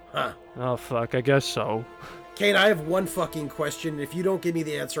 Huh. Oh, fuck. I guess so. Kane, I have one fucking question. If you don't give me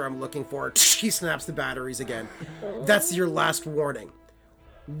the answer I'm looking for, he snaps the batteries again. That's your last warning.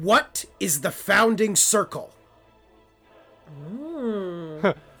 What is the founding circle?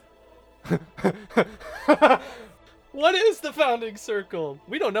 What is the founding circle?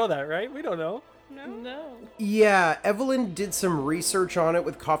 We don't know that, right? We don't know. No. Yeah, Evelyn did some research on it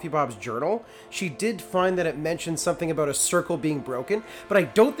with Coffee Bob's journal. She did find that it mentioned something about a circle being broken, but I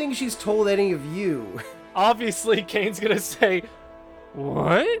don't think she's told any of you. Obviously, Kane's gonna say,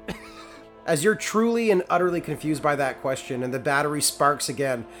 what? As you're truly and utterly confused by that question and the battery sparks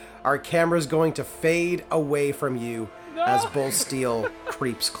again, our camera's going to fade away from you as Bull Steel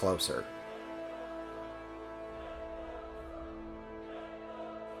creeps closer.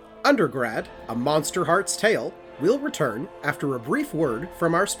 Undergrad, A Monster Heart's Tale, will return after a brief word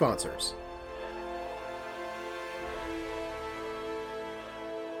from our sponsors.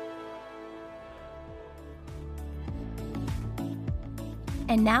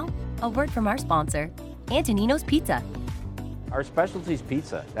 And now, a word from our sponsor, Antonino's Pizza. Our specialty is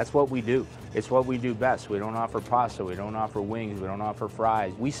pizza. That's what we do. It's what we do best. We don't offer pasta, we don't offer wings, we don't offer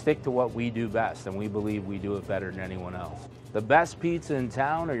fries. We stick to what we do best, and we believe we do it better than anyone else. The best pizza in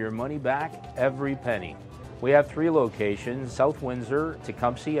town, or your money back, every penny. We have 3 locations: South Windsor,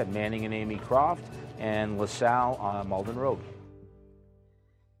 Tecumseh at Manning and Amy Croft, and LaSalle on Malden Road.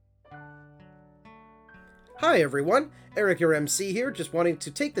 Hi everyone, Eric your MC here, just wanting to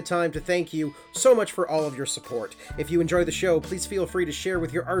take the time to thank you so much for all of your support. If you enjoy the show, please feel free to share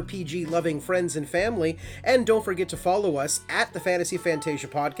with your RPG-loving friends and family, and don't forget to follow us at the Fantasy Fantasia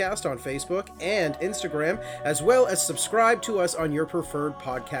Podcast on Facebook and Instagram, as well as subscribe to us on your preferred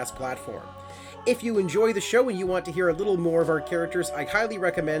podcast platform. If you enjoy the show and you want to hear a little more of our characters, I highly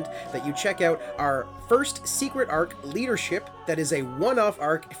recommend that you check out our first secret arc, Leadership, that is a one-off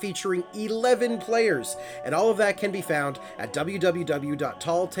arc featuring 11 players. And all of that can be found at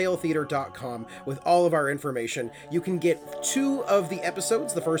www.talltaletheater.com with all of our information. You can get 2 of the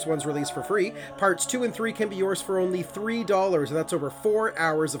episodes. The first one's released for free. Parts 2 and 3 can be yours for only $3, and that's over 4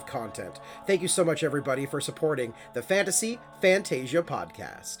 hours of content. Thank you so much, everybody, for supporting the Fantasy Fantasia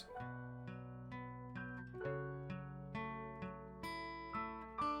Podcast.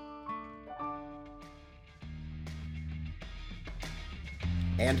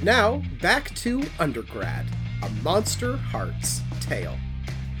 And now, back to Undergrad, A Monster Heart's Tale.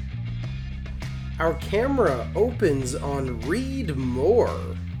 Our camera opens on Reed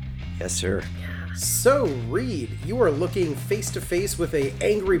Moore. Yes, sir. So, Reed, you are looking face to face with a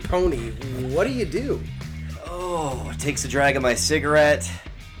angry pony. What do you do? Oh, it takes a drag of my cigarette.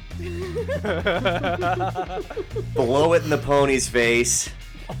 Blow it in the pony's face.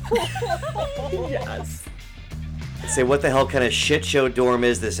 Yes. Say, what the hell kind of shit show dorm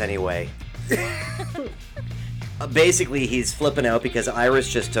is this anyway? Basically, he's flipping out because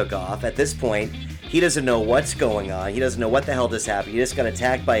Iris just took off. At this point, he doesn't know what's going on. He doesn't know what the hell just happened. He just got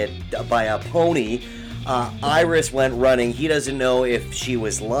attacked by a pony. Iris went running. He doesn't know if she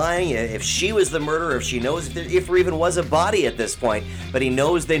was lying, if she was the murderer, if she knows if there even was a body at this point. But he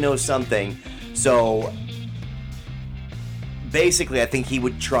knows they know something. So, basically, I think he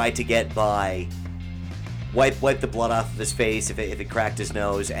would try to get by, wipe the blood off of his face if it cracked his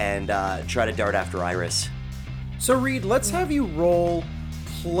nose, and try to dart after Iris. So, Reed, let's have you roll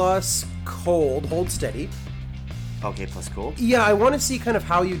plus cold. Hold steady. Okay, plus cold. Yeah, I want to see kind of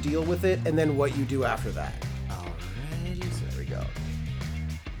how you deal with it and then what you do after that. Alrighty, so there we go.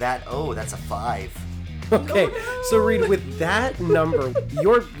 That's a 5. Okay, so Reed, with that number,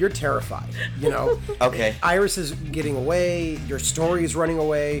 you're terrified, you know? Okay. Iris is getting away, your story is running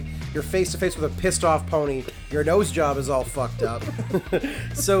away, you're face to face with a pissed off pony, your nose job is all fucked up.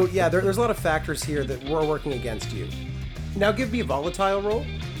 So yeah, there's a lot of factors here that were working against you. Now give me a volatile roll.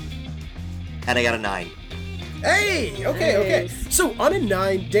 And I got a 9. Hey, okay. So on a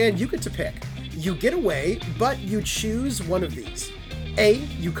 9, Dan, you get to pick. You get away, but you choose one of these. A,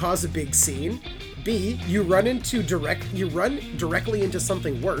 you cause a big scene. B, you run directly into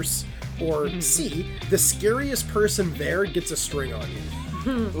something worse. Or C, the scariest person there gets a string on you.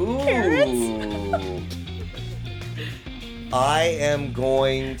 Ooh. I'm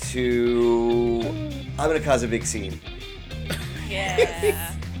going to cause a big scene.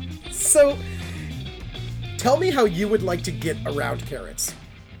 Yeah. So, tell me how you would like to get around Carrots.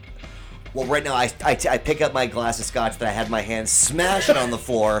 Well, right now, I pick up my glass of scotch that I had in my hand, smash it on the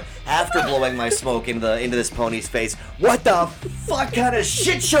floor after blowing my smoke into this pony's face. What the fuck kind of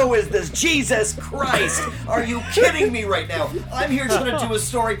shit show is this? Jesus Christ! Are you kidding me right now? I'm here trying to do a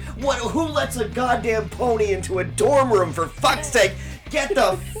story. Who lets a goddamn pony into a dorm room, for fuck's sake? Get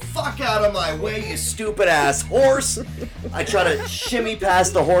the fuck out of my way, you stupid ass horse! I try to shimmy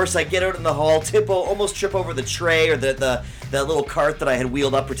past the horse. I get out in the hall, almost trip over the tray or the little cart that I had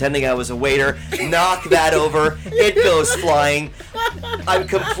wheeled up pretending I was a waiter. Knock that over. It goes flying. I'm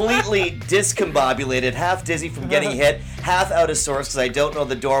completely discombobulated, half dizzy from getting hit, half out of sorts because I don't know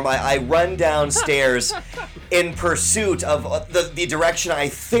the dorm. I run downstairs in pursuit of the direction I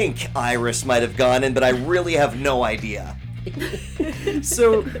think Iris might have gone in, but I really have no idea.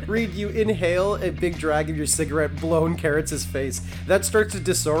 So, Reed, you inhale a big drag of your cigarette, blown Carrots' face. That starts to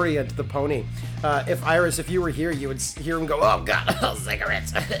disorient the pony. If you were here, you would hear him go, "Oh God, oh,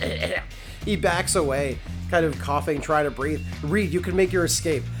 cigarettes!" He backs away, kind of coughing, trying to breathe. Reed, you can make your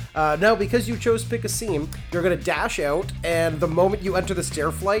escape. Now, because you chose pick a seam, you're going to dash out, and the moment you enter the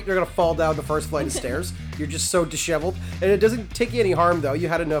stair flight, you're going to fall down the first flight of stairs. You're just so disheveled. And it doesn't take you any harm, though. You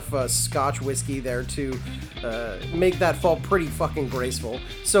had enough Scotch whiskey there to make that fall pretty fucking graceful.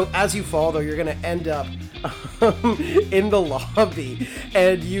 So as you fall, though, you're going to end up in the lobby,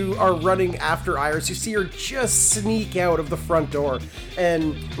 and you are running after Iris. You see her just sneak out of the front door.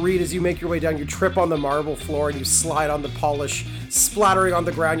 And Reed, as you make your way down, you trip on the marble floor, and you slide on the polish, splattering on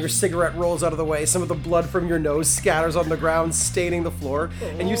the ground. Your cigarette rolls out of the way. Some of the blood from your nose scatters on the ground, staining the floor.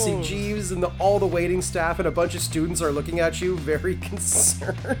 And you see Jeeves and all the waiting staff and a bunch of students are looking at you very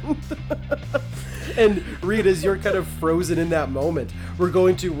concerned. And Reed, as you're kind of frozen in that moment, we're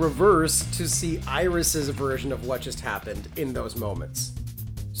going to reverse to see Iris's version of what just happened in those moments.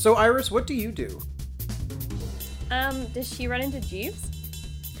 So Iris, what do you do? Does she run into Jeeves?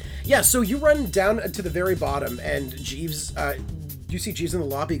 Yeah, so you run down to the very bottom, and Jeeves, you see Jeeves in the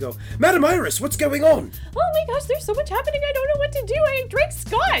lobby go, Madam Iris, what's going on? Oh my gosh, there's so much happening, I don't know what to do. I drank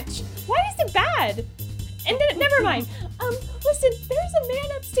scotch. Why is it bad? And then, never mind. Listen, there's a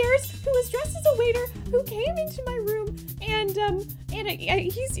man upstairs who was dressed as a waiter who came into my room, and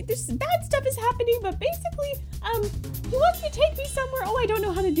this bad stuff is happening, but basically, he wants to take me somewhere. Oh, I don't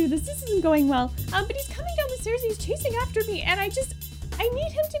know how to do this. This isn't going well. But he's coming down the stairs and he's chasing after me, and I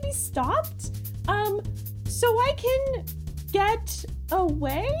need him to be stopped, so I can get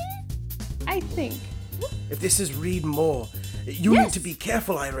away, I think. If this is Reed Moore, you need to be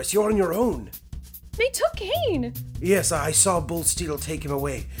careful, Iris. You're on your own. They took Kane. Yes, I saw Bull Steel take him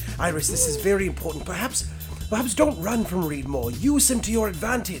away. Iris, this is very important. Perhaps don't run from Reed Moore. Use him to your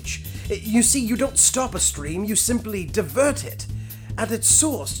advantage. You see, you don't stop a stream, you simply divert it. At its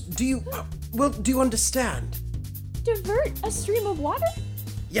source, do you understand? Divert a stream of water?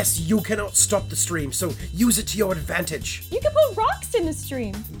 Yes, you cannot stop the stream, so use it to your advantage. You can put rocks in the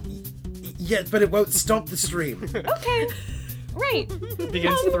stream. Yeah, but it won't stop the stream. Okay. Right.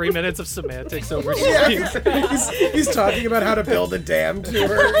 Begins 3 minutes of semantics over Yeah, streams. he's talking about how to build a dam to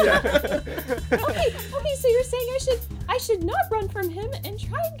her. Yeah. Okay, so you're saying I should not run from him and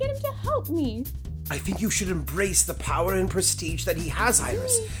try and get him to help me. I think you should embrace the power and prestige that he has,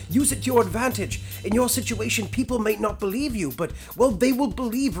 Iris. Use it to your advantage. In your situation, people might not believe you, but, well, they will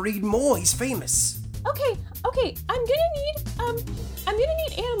believe Reed Moore. He's famous. Okay, I'm gonna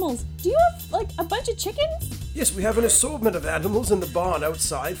need animals. Do you have, like, a bunch of chickens? Yes, we have an assortment of animals in the barn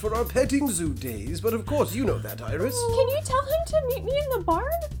outside for our petting zoo days, but of course you know that, Iris. Can you tell him to meet me in the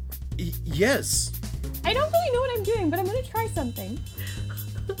barn? Yes. I don't really know what I'm doing, but I'm gonna try something.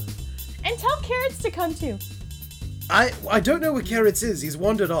 And tell Carrots to come too. I don't know where Carrots is. He's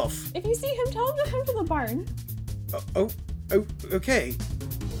wandered off. If you see him, tell him to come to the barn. Okay.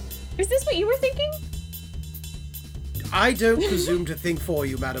 Is this what you were thinking? I don't presume to think for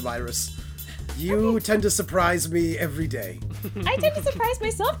you, Madam Iris. You tend to surprise me every day. I tend to surprise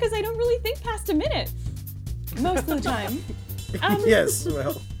myself because I don't really think past a minute. Most of the time. Yes,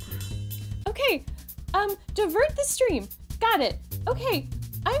 well. Okay, divert the stream. Got it. Okay,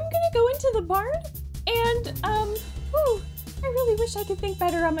 I'm gonna go into the barn and, I really wish I could think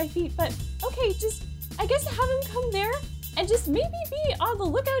better on my feet, but okay, I guess have him come there and just maybe be on the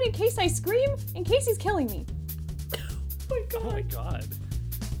lookout in case I scream, in case he's killing me. Oh my god.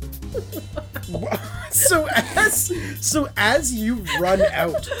 So as you run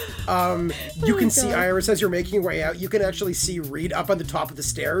out, you can see Iris as you're making your way out. You can actually see Reed up on the top of the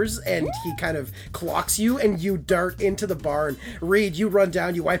stairs, and he kind of clocks you, and you dart into the barn. Reed, you run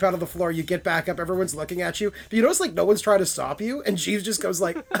down, you wipe out on the floor, you get back up. Everyone's looking at you, but you notice like no one's trying to stop you. And Jeeves just goes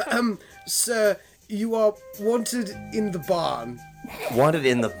like, "Sir, you are wanted in the barn." Wanted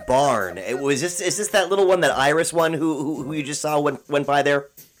in the barn. Is this that little one, that Iris one who you just saw went by there?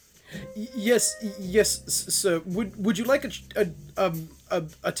 Yes, sir. Would you like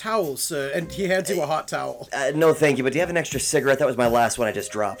a towel, sir? And he hands you a hot towel. No, thank you. But do you have an extra cigarette? That was my last one I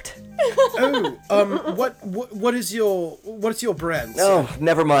just dropped. What is your brand? Oh,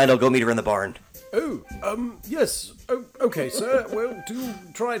 never mind. I'll go meet her in the barn. Yes. Okay, sir. Well, do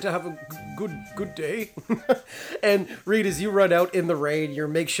try to have a good day. And Reed, as you run out in the rain, your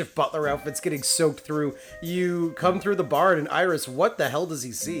makeshift butler outfit's getting soaked through. You come through the barn, and Iris, what the hell does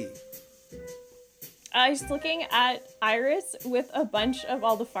he see? He's looking at Iris with a bunch of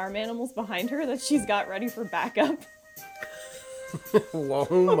all the farm animals behind her that she's got ready for backup.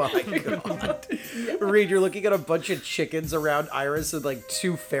 Oh my god. Reed, you're looking at a bunch of chickens around Iris and like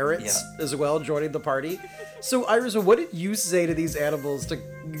 2 ferrets as well joining the party. So Iris, what did you say to these animals to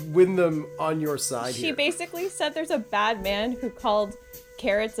win them on your side She here? basically said there's a bad man who called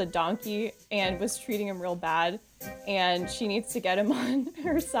Carrots a donkey and was treating him real bad. and she needs to get him on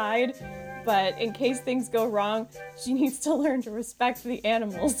her side. But in case things go wrong, she needs to learn to respect the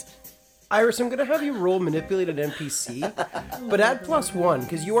animals. Iris, I'm going to have you roll manipulate an NPC, but add +1,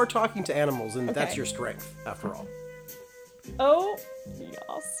 because you are talking to animals, and that's your strength, after all. Oh,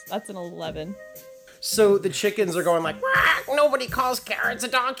 yes. That's an 11. So the chickens are going like, "Wah! Nobody calls carrots a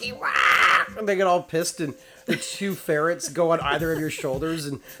donkey, wah!" And they get all pissed, and the two ferrets go on either of your shoulders,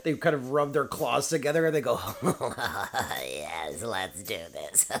 and they kind of rub their claws together, and they go, Yes, let's do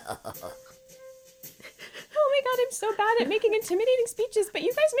this. Oh my god, I'm so bad at making intimidating speeches, but you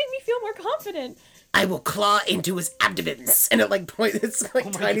guys make me feel more confident. "I will claw into his abdomens," and it like points, it's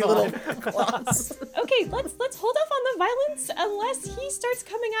like tiny little claws. Okay, let's hold off on the violence unless he starts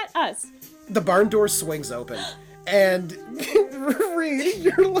coming at us. The barn door swings open, and Reed,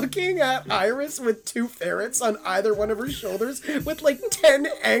 you're looking at Iris with two ferrets on either one of her shoulders, with like 10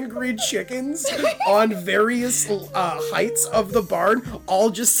 angry chickens on various heights of the barn, all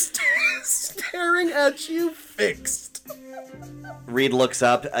just staring at you fixed. Reed looks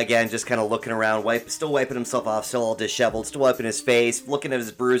up, again, just kind of looking around, still wiping himself off, still all disheveled, still wiping his face, looking at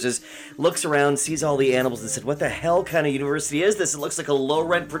his bruises, looks around, sees all the animals, and said, "What the hell kind of university is this? It looks like a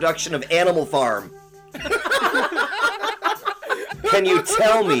low-rent production of Animal Farm." Can you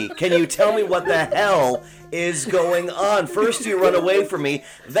tell me what the hell is going on? First you run away from me,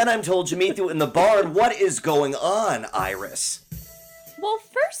 then I'm told you meet you in the barn. What is going on, Iris? Well,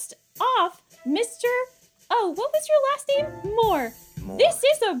 first off, Mr. Oh, what was your last name? Moore. This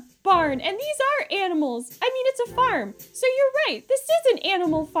is a barn, and these are animals. I mean, it's a farm. So you're right. This is an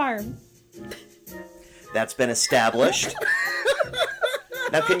animal farm. That's been established.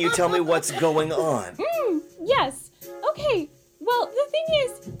 Now can you tell me what's going on? Yes. Okay. Well, the thing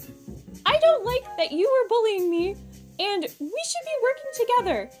is, I don't like that you were bullying me, and we should be working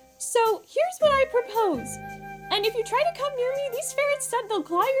together. So here's what I propose. And if you try to come near me, these ferrets said they'll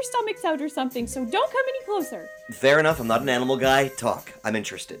claw your stomachs out or something, so don't come any closer. Fair enough, I'm not an animal guy. Talk. I'm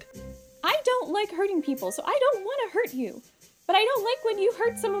interested. I don't like hurting people, so I don't want to hurt you. But I don't like when you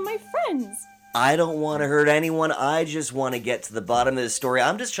hurt some of my friends. I don't want to hurt anyone. I just want to get to the bottom of this story.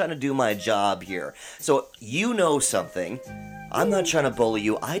 I'm just trying to do my job here. So you know something. I'm not trying to bully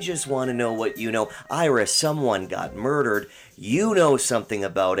you. I just want to know what you know. Iris, someone got murdered. You know something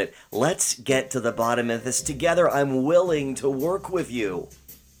about it. Let's get to the bottom of this together. I'm willing to work with you.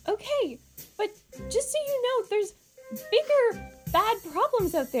 Okay, but just so you know, there's bigger bad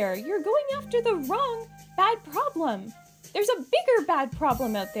problems out there. You're going after the wrong bad problem. There's a bigger bad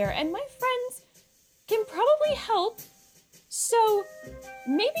problem out there, and my friends can probably help. So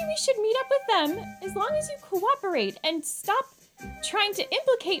maybe we should meet up with them as long as you cooperate and stop trying to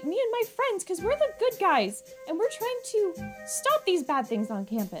implicate me and my friends, because we're the good guys and we're trying to stop these bad things on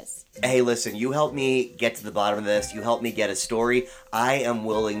campus. Hey, listen, you help me get to the bottom of this. You help me get a story. I am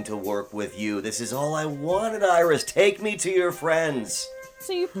willing to work with you. This is all I wanted, Iris. Take me to your friends.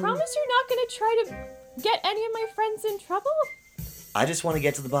 So you promise you're not going to try to get any of my friends in trouble? I just want to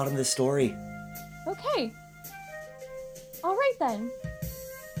get to the bottom of this story. Okay. All right then.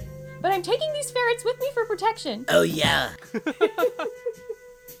 But I'm taking these ferrets with me for protection. Oh, yeah.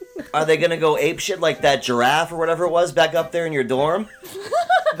 Are they gonna go apeshit like that giraffe or whatever it was back up there in your dorm?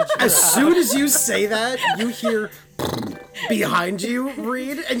 As soon as you say that, you hear behind you,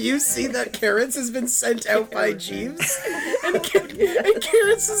 Reed, and you see that Carrots has been sent out by Jeeves. And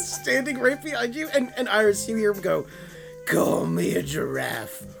Carrots is standing right behind you, and Iris, you hear him go, "Call me a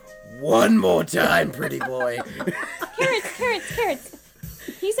giraffe. One more time, pretty boy." Carrots.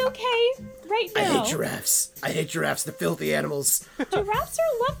 He's okay right now. I hate giraffes, the filthy animals. Giraffes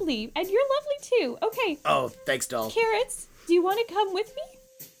are lovely, and you're lovely too. Okay. Oh, thanks, doll. Carrots, do you want to come with me?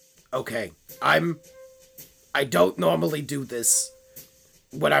 Okay, I don't normally do this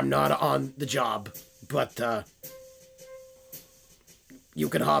when I'm not on the job, but, you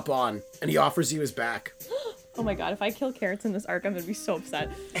can hop on, and he offers you his back. Oh my god, if I kill Carrots in this arc, I'm gonna be so upset.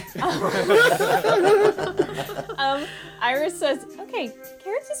 Iris says, okay,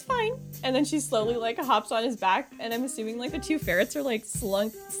 Carrots is fine. And then she slowly, hops on his back, and I'm assuming, the two ferrets are,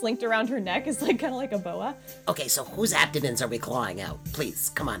 slinked around her neck is, kind of like a boa. Okay, so whose abdomens are we clawing out? Please,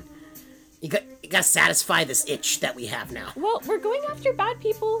 come on. You gotta satisfy this itch that we have now. Well, we're going after bad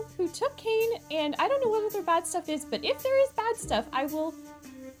people who took Kane, and I don't know what their bad stuff is, but if there is bad stuff, I will...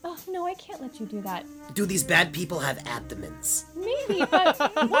 Oh, no, I can't let you do that. Do these bad people have abdomens? Maybe, but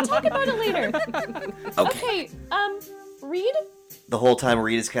we'll talk about it later. Okay. Reed? The whole time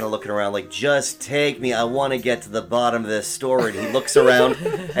Reed is kind of looking around like, just take me, I want to get to the bottom of this story. And he looks around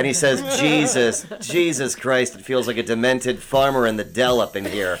and he says, Jesus Christ, it feels like a demented farmer in the dell up in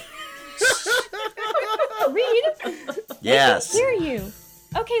here. Reed? Yes. I can hear you.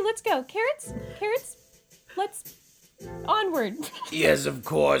 Okay, let's go. Carrots, let's onward. Yes, of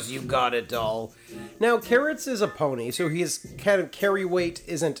course, you got it, doll. Now, Carrots is a pony, so his kind of carry weight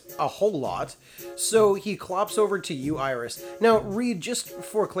isn't a whole lot. So he clops over to you, Iris. Now, Reed, just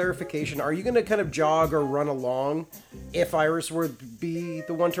for clarification, are you going to kind of jog or run along if Iris were to be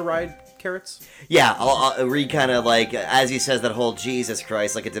the one to ride Carrots? Yeah, I'll Reed kind of like, as he says that whole Jesus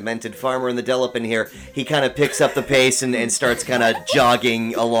Christ, like a demented farmer in the Delopin here, he kind of picks up the pace and starts kind of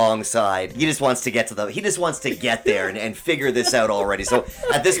jogging alongside. He just wants to get there and figure this out already. So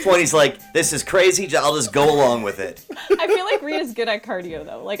at this point, he's like, this is crazy, I'll just go along with it. I feel like Reed is good at cardio,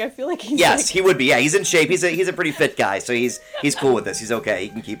 though. Like, I feel like he's Yes, he would be. Yeah, he's in shape. He's a pretty fit guy, so he's cool with this. He's okay. He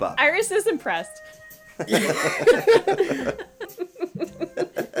can keep up. Iris is impressed.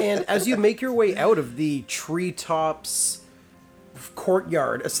 And as you make your way out of the treetops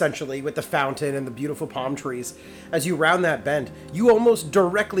courtyard, essentially, with the fountain and the beautiful palm trees, as you round that bend, you almost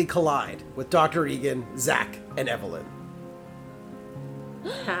directly collide with Dr. Egan, Zach, and Evelyn.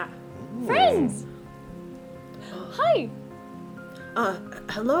 Friends! Hi!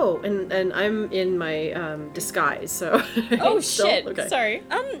 Hello, and I'm in my disguise, so. Oh, So, shit. okay. Sorry.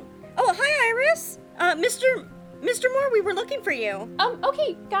 Oh, hi, Iris. Mr. Moore, we were looking for you.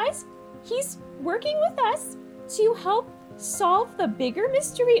 Okay, guys. He's working with us to help solve the bigger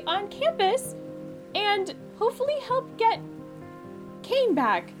mystery on campus and hopefully help get Kane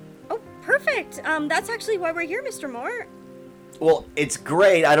back. Oh, perfect. That's actually why we're here, Mr. Moore. Well, it's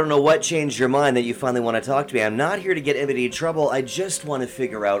great. I don't know what changed your mind that you finally want to talk to me. I'm not here to get anybody in trouble. I just want to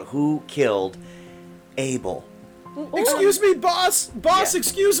figure out who killed Abel. Excuse me, boss! Boss, Yeah.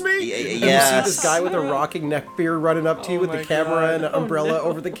 excuse me! Yeah, And you yes. see this guy with a rocking neck beard running up to you with the camera and an umbrella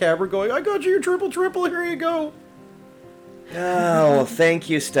over the camera going, I got you your triple, here you go. Oh, thank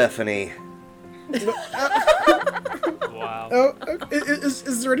you, Stephanie. Wow. Oh, okay.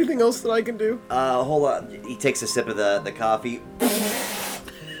 Is there anything else that I can do? Hold on. He takes a sip of the coffee.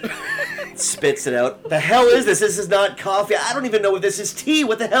 Spits it out. The hell is this? This is not coffee. I don't even know if this is tea.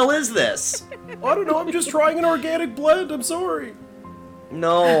 What the hell is this? I don't know, I'm just trying an organic blend, I'm sorry.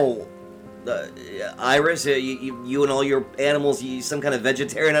 No. Iris, you and all your animals, you some kind of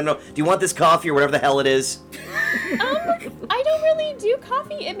vegetarian, I don't know. Do you want this coffee or whatever the hell it is? I don't really do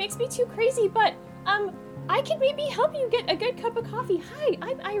coffee. It makes me too crazy, but, I can maybe help you get a good cup of coffee. Hi,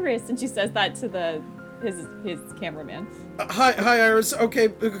 I'm Iris. And she says that to his cameraman. Hi, Iris. Okay.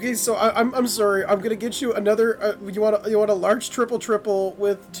 So I'm sorry. I'm gonna get you another. You want a large triple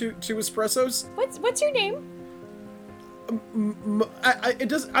with two espressos? What's your name?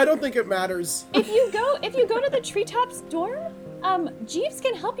 I don't think it matters. If you go to the treetops dorm, Jeeves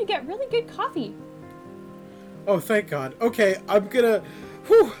can help you get really good coffee. Oh, thank God. Okay, I'm gonna.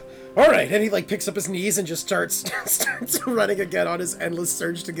 Whew. All right, and he picks up his knees and just starts running again on his endless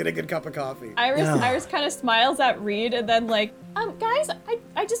search to get a good cup of coffee. Iris kind of smiles at Reed and then guys,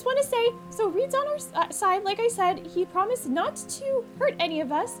 I just want to say, so Reed's on our side. Like I said, he promised not to hurt any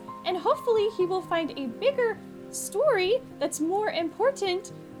of us, and hopefully he will find a bigger story that's more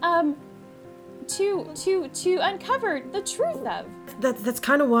important to uncover the truth of. That's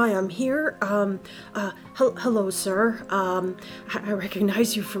kind of why I'm here. Hello, sir. I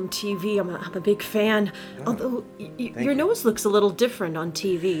recognize you from TV. I'm a big fan. Although your nose looks a little different on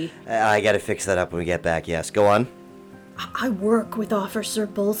TV. I gotta fix that up when we get back, yes. Go on. I work with Officer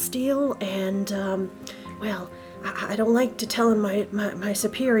Bullsteel, and well, I don't like to tell him my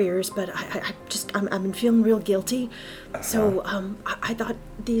superiors, but I've been feeling real guilty. So I thought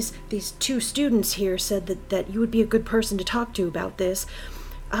these two students here said that you would be a good person to talk to about this.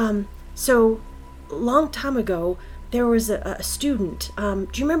 So long time ago, there was a student. Do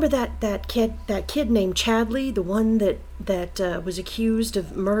you remember that kid named Chadley, the one that was accused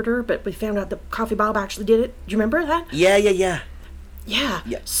of murder, but we found out that Coffee Bob actually did it? Do you remember that? Yeah.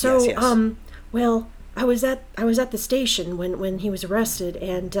 Yeah. So yes. Well, I was at the station when he was arrested,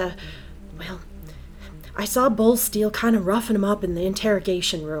 and well, I saw Bullsteel kind of roughing him up in the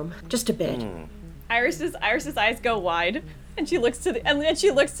interrogation room, just a bit. Iris's eyes go wide, and she looks to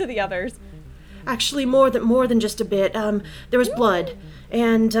the others. Actually, more than just a bit. There was blood,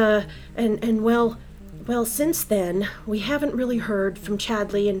 and well, since then we haven't really heard from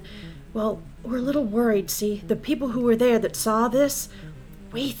Chadley, and well, we're a little worried. See, the people who were there that saw this,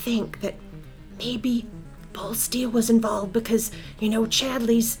 we think that maybe Bullsteel was involved because,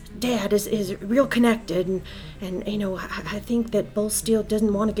 Chadley's dad is real connected, and I think that Bullsteel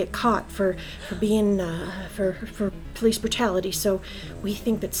doesn't want to get caught for being for police brutality, so we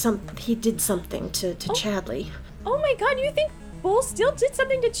think that he did something to Chadley. Oh my God, you think Bullsteel did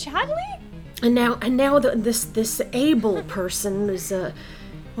something to Chadley? And now this Abel person is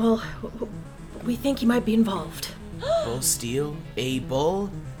well, we think he might be involved. Bull Steel? A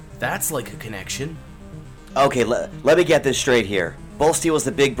Bull? That's like a connection. Okay, let me get this straight here. Bull Steel was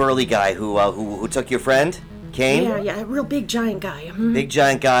the big burly guy who took your friend, Kane? Yeah, a real big giant guy. Mhm. Big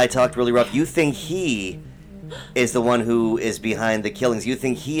giant guy, talked really rough. You think he is the one who is behind the killings? You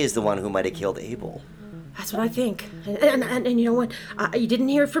think he is the one who might have killed Abel? That's what I think. And you know what? You didn't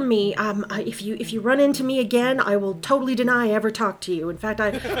hear from me. If you run into me again, I will totally deny I ever talked to you. In fact,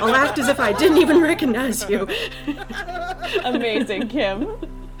 I'll act as if I didn't even recognize you. Amazing, Kim.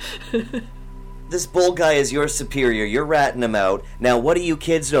 This bull guy is your superior. You're ratting him out. Now, what do you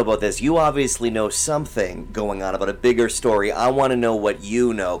kids know about this? You obviously know something going on about a bigger story. I want to know what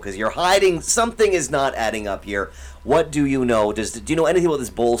you know, because you're hiding. Something is not adding up here. What do you know? Do you know anything about this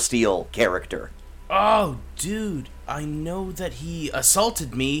Bull Steel character? Oh, dude, I know that he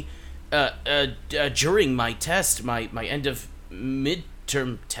assaulted me during my test, my end of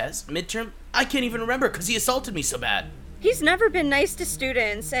midterm test? Midterm? I can't even remember because he assaulted me so bad. He's never been nice to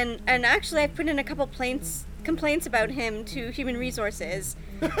students, and actually I've put in a couple complaints about him to Human Resources.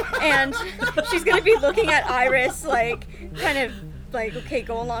 And she's gonna be looking at Iris kind of like, okay,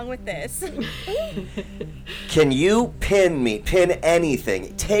 go along with this. Can you pin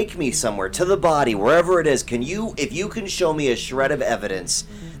anything, take me somewhere, to the body, wherever it is, if you can show me a shred of evidence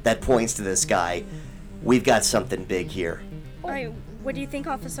that points to this guy, we've got something big here. What do you think,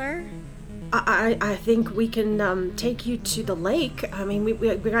 officer? I think we can take you to the lake. I mean,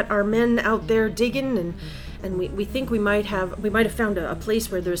 we got our men out there digging, and we think we might have found a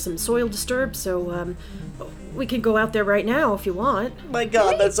place where there's some soil disturbed. So we can go out there right now if you want. My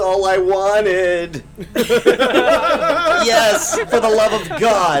God, that's all I wanted. Yes, for the love of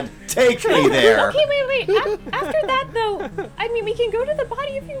God, take me there. Okay, wait. After that, though, I mean, we can go to the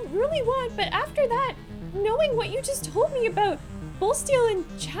body if you really want, but after that, knowing what you just told me about Bullsteel and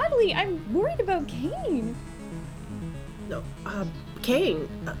Chadley, I'm worried about Kane. No, Kane?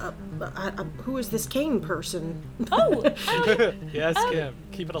 Who is this Kane person? Oh, yes, Kim.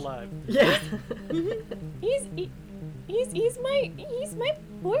 Keep it alive. Yeah. He's my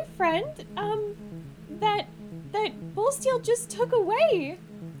boyfriend. That Bullsteel just took away.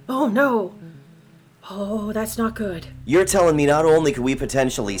 Oh no. Oh, that's not good. You're telling me not only could we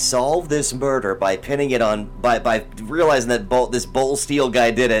potentially solve this murder by pinning it on, by realizing that this Bull Steel guy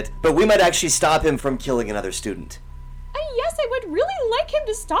did it, but we might actually stop him from killing another student. Yes, I would really like him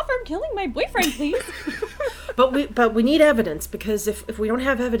to stop from killing my boyfriend, please. But we need evidence, because if we don't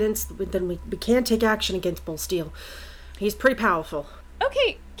have evidence, then we can't take action against Bull Steel. He's pretty powerful.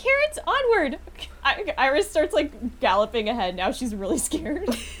 Okay, carrots onward. Iris starts galloping ahead. Now she's really scared.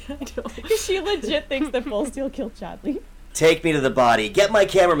 I know. Because she legit thinks that Bull Steel killed Chadley. Take me to the body. Get my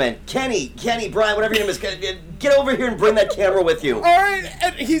cameraman. Kenny, Brian, whatever your name is. Get over here and bring that camera with you. All right,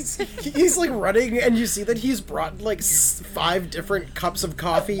 and he's running, and you see that he's brought 5 different cups of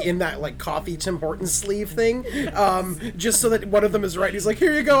coffee in that coffee Tim Hortons sleeve thing, just so that one of them is right. He's like,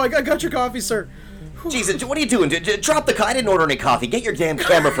 here you go, I got your coffee, sir. Jesus, what are you doing? Drop the I didn't order any coffee. Get your damn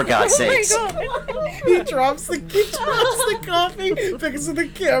camera, for God's sakes. Oh my God. He drops the coffee, picks up the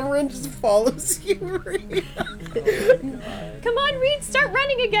camera, and just follows you. Come on, Reed, start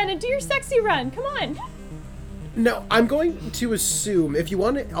running again and do your sexy run. Come on. No, I'm going to assume, if you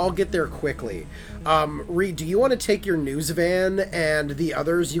want to, I'll get there quickly. Reed, do you want to take your news van, and the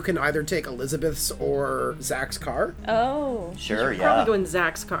others, you can either take Elizabeth's or Zach's car? Oh. Sure, yeah. Probably go in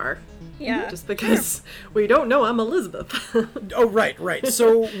Zach's car. Yeah. Just because we don't know I'm Elizabeth. Oh, right.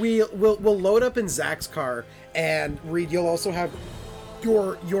 So we'll load up in Zach's car, and Reed, you'll also have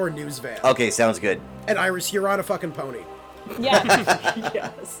your news van. Okay, sounds good. And Iris, you're on a fucking pony. Yeah.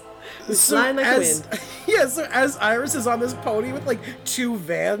 Yes. So Flying like the wind. Yeah, so as Iris is on this pony with 2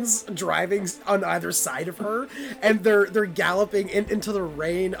 vans driving on either side of her, and they're galloping into the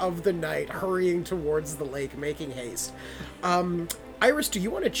rain of the night, hurrying towards the lake, making haste. Iris, do you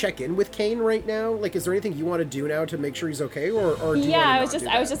want to check in with Kane right now? Is there anything you want to do now to make sure he's okay, or do you Yeah, want to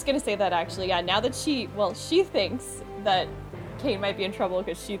I was just gonna say that actually. Yeah, now that she thinks that Kane might be in trouble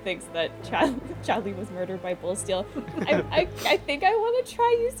because she thinks that Chadley was murdered by Bull Steel. I think I want to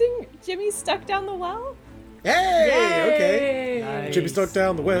try using Jimmy stuck down the well. Hey, okay. Nice. Jimmy stuck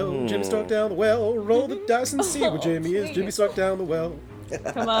down the well. Jimmy stuck down the well. Roll the dice and see where Jimmy is. Jimmy stuck down the well.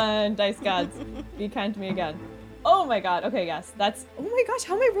 Come on, dice gods, be kind to me again. Oh my God. Okay, yes, that's. Oh my gosh,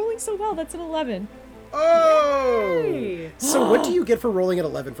 how am I rolling so well? That's an 11. Oh! Yay. So what do you get for rolling at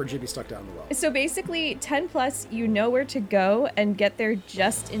 11 for Jimmy stuck down the well? So basically, 10 plus, you know where to go and get there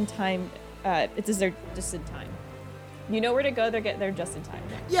just in time. It says they're just in time. You know where to go. They're just in time.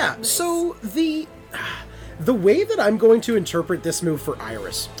 Yeah, so the way that I'm going to interpret this move for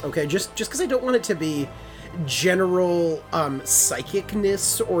Iris, okay, just because I don't want it to be general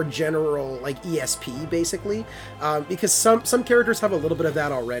psychicness or general like ESP basically, because some characters have a little bit of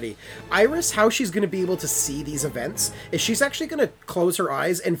that already. Iris, how she's going to be able to see these events is she's actually going to close her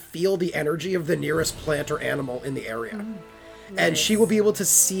eyes and feel the energy of the nearest plant or animal in the area. Nice. And she will be able to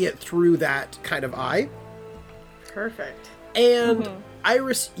see it through that kind of eye. Perfect. And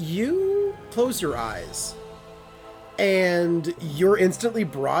Iris, you close your eyes and you're instantly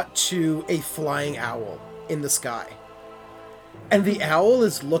brought to a flying owl in the sky. And the owl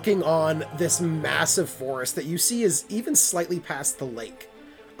is looking on this massive forest that you see is even slightly past the lake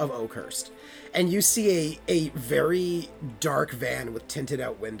of Oakhurst. And you see a very dark van with tinted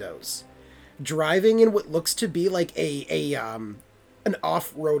out windows, driving in what looks to be like an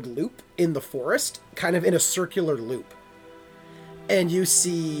off-road loop in the forest, kind of in a circular loop. And you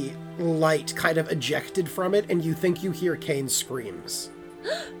see light kind of ejected from it, and you think you hear Kane's screams.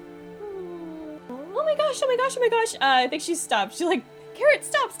 Oh my gosh, oh my gosh, oh my gosh. I think she stopped. She's like, Carrot,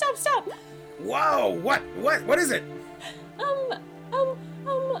 stop. Whoa, what is it?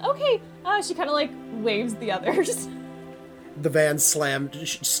 Okay. She kind of like waves the others. The van slammed,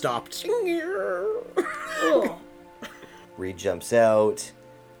 stopped. Reed jumps out.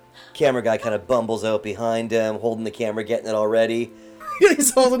 Camera guy kind of bumbles out behind him, holding the camera, getting it all ready.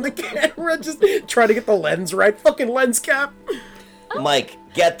 He's holding the camera, just trying to get the lens right. Fucking lens cap. Mike,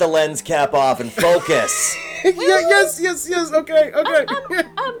 get the lens cap off and focus. Yes. Okay.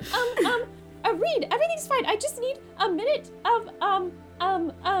 Reed, everything's fine. I just need a minute of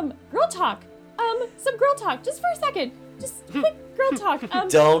girl talk. Some girl talk, just for a second. Just quick girl talk.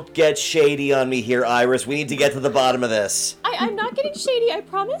 Don't get shady on me here, Iris. We need to get to the bottom of this. I'm not getting shady, I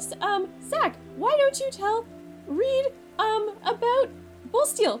promise. Zach, why don't you tell Reed about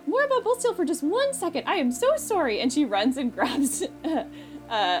Bullsteel? More about Bullsteel for just 1 second. I am so sorry. And she runs and grabs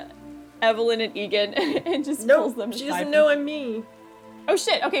Evelyn and Egan and just pulls them. She doesn't know I'm me. Oh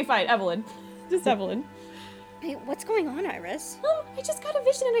shit. Okay, fine. Evelyn. Just Evelyn. Hey, what's going on, Iris? I just got a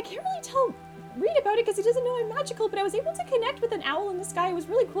vision and I can't really tell Reed about it because he doesn't know I'm magical, but I was able to connect with an owl in the sky. It was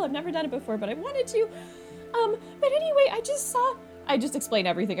really cool. I've never done it before, but I wanted to. But anyway, I just explained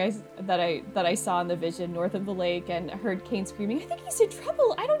everything that I saw in the vision north of the lake and heard Kane screaming. I think he's in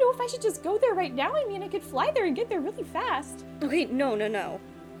trouble. I don't know if I should just go there right now. I mean, I could fly there and get there really fast. Okay, no.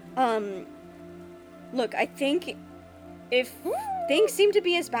 Look, I think if things seem to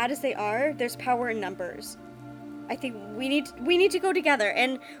be as bad as they are, there's power in numbers. I think we need to go together.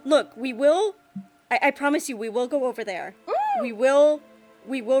 And look, we will. I promise you, we will go over there. We will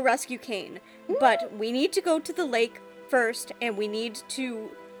rescue Kane. But we need to go to the lake first, and we need to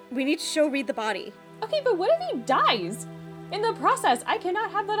show Reed the body. Okay, but what if he dies in the process? I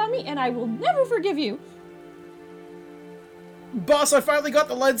cannot have that on me, and I will never forgive you. Boss, I finally got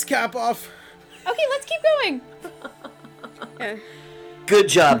the lens cap off. Okay, let's keep going. Good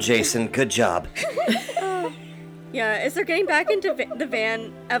job, Jason. Good job. Yeah, as they're getting back into the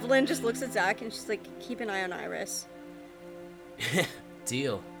van, Evelyn just looks at Zach and she's like, keep an eye on Iris.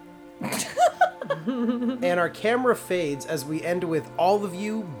 Deal. And our camera fades as we end with all of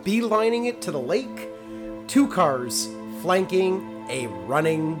you beelining it to the lake, 2 cars flanking a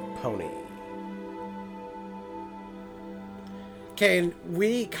running pony. Kane,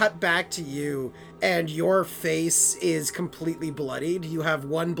 we cut back to you, and your face is completely bloodied. You have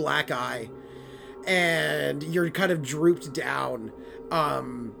one black eye, and you're kind of drooped down.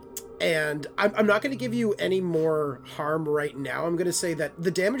 And I'm not going to give you any more harm right now. I'm going to say that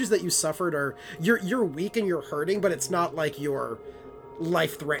the damages that you suffered are... You're weak and you're hurting, but it's not like you're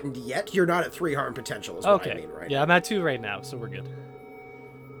life-threatened yet. You're not at 3 harm potential is what I mean, right? Yeah, I'm at 2 right now, so we're good.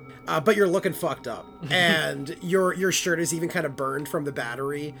 But you're looking fucked up. And your shirt is even kind of burned from the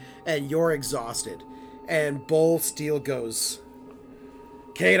battery, and you're exhausted. And Bull Steel goes,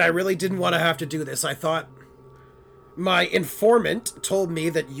 Kate, I really didn't want to have to do this. I thought... My informant told me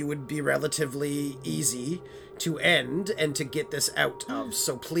that you would be relatively easy to end and to get this out of,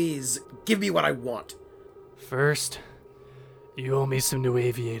 so please give me what I want. First, you owe me some new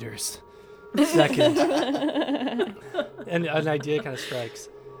aviators. Second, and an idea kind of strikes.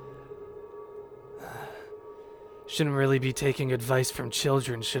 Shouldn't really be taking advice from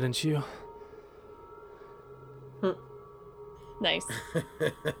children, shouldn't you? Nice.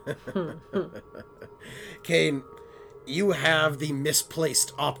 Kane, you have the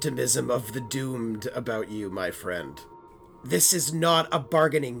misplaced optimism of the doomed about you, my friend. This is not a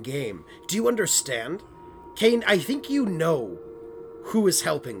bargaining game. Do you understand? Kane, I think you know who is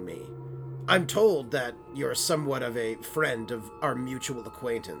helping me. I'm told that you're somewhat of a friend of our mutual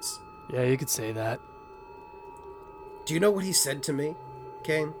acquaintance. Yeah, you could say that. Do you know what he said to me,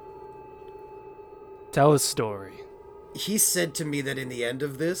 Kane? Tell a story. He said to me that in the end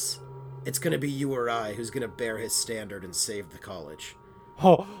of this, it's going to be you or I who's going to bear his standard and save the college.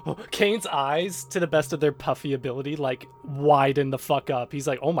 Oh, Kane's eyes, to the best of their puffy ability, like, widen the fuck up. He's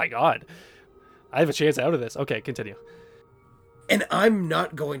like, oh my god, I have a chance out of this. Okay, continue. And I'm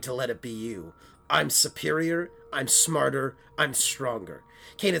not going to let it be you. I'm superior, I'm smarter, I'm stronger.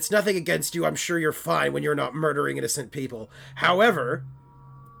 Kane, it's nothing against you. I'm sure you're fine when you're not murdering innocent people. However,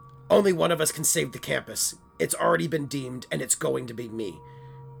 only one of us can save the campus. It's already been deemed, and it's going to be me.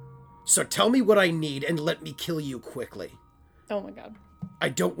 So tell me what I need and let me kill you quickly. Oh my god. I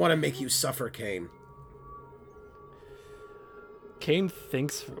don't want to make you suffer, Kane. Kane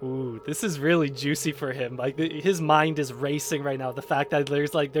thinks, ooh, this is really juicy for him. Like, his mind is racing right now. The fact that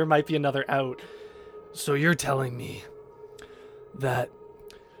there might be another out. So you're telling me that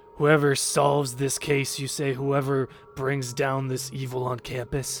whoever solves this case, you say whoever brings down this evil on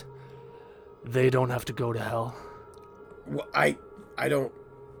campus, they don't have to go to hell? Well, I don't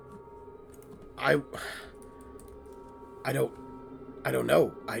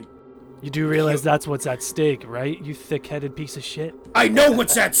know. You do realize that's what's at stake, right? You thick-headed piece of shit. I know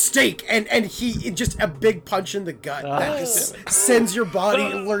what's at stake, and he just a big punch in the gut that just sends your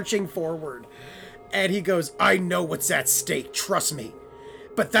body lurching forward. And he goes, I know what's at stake, trust me.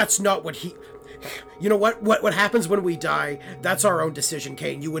 But that's not what he... You know what happens when we die, that's our own decision,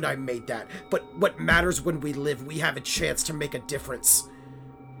 Kane. You and I made that. But what matters when we live, we have a chance to make a difference.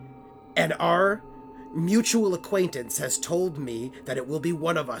 And our mutual acquaintance has told me that it will be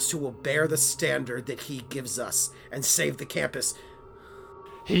one of us who will bear the standard that he gives us and save the campus.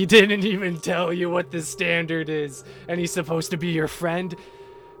 He didn't even tell you what the standard is, and he's supposed to be your friend?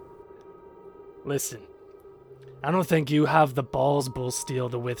 Listen, I don't think you have the balls,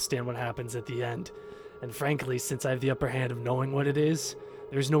 Bullsteel, to withstand what happens at the end. And frankly, since I have the upper hand of knowing what it is,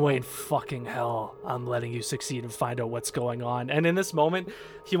 there's no way in fucking hell I'm letting you succeed and find out what's going on. And in this moment,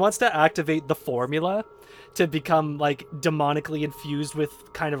 he wants to activate the formula to become, like, demonically infused with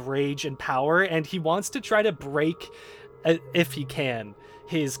kind of rage and power, and he wants to try to break, if he can,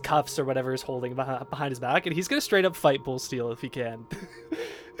 his cuffs or whatever is holding behind his back, and he's gonna straight up fight Bullsteel if he can.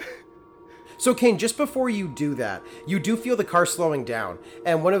 So, Kane, just before you do that, you do feel the car slowing down,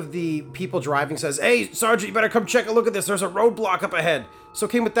 and one of the people driving says, "Hey, Sergeant, you better come check a look at this. There's a roadblock up ahead." So,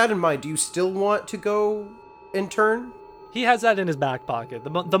 Kane, with that in mind, do you still want to go and turn? He has that in his back pocket.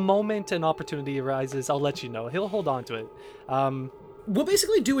 The moment an opportunity arises, I'll let you know. He'll hold on to it. We'll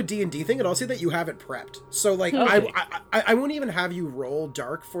basically do a D&D thing, and I'll say that you have it prepped. So, like, okay. I won't even have you roll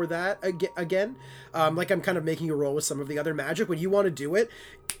dark for that again. Like, I'm kind of making you roll with some of the other magic. When you want to do it,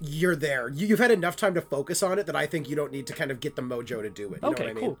 you're there. You've had enough time to focus on it that I think you don't need to kind of get the mojo to do it. You know what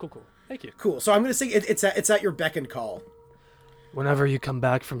I mean? Cool. Thank you. Cool. So I'm going to say it's at your beck and call. Whenever you come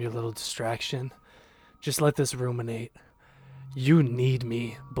back from your little distraction, just let this ruminate. You need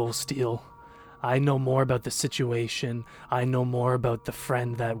me, Bullsteel. I know more about the situation, I know more about the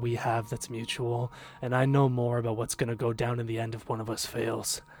friend that we have that's mutual, and I know more about what's gonna go down in the end if one of us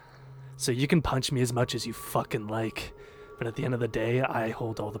fails. So you can punch me as much as you fucking like, but at the end of the day, I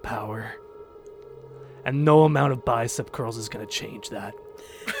hold all the power. And no amount of bicep curls is gonna change that.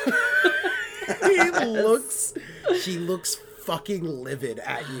 He looks fucking livid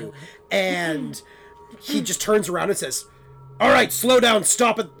at you, and he just turns around and says, "All right, slow down,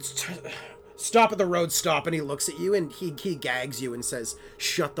 stop at the road, stop." And he looks at you and he gags you and says,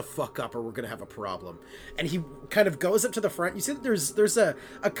 "Shut the fuck up or we're gonna have a problem." And he kind of goes up to the front. You see that there's a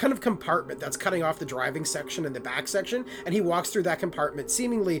kind of compartment that's cutting off the driving section and the back section, and he walks through that compartment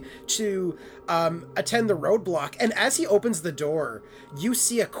seemingly to attend the roadblock. And as he opens the door, you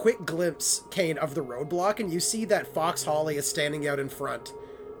see a quick glimpse, Kane, of the roadblock, and you see that Fox Holly is standing out in front.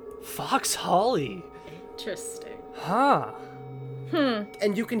 Fox Holly? Interesting. Huh.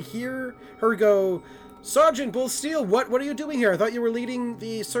 And you can hear her go, "Sergeant Bullsteel, what are you doing here? I thought you were leading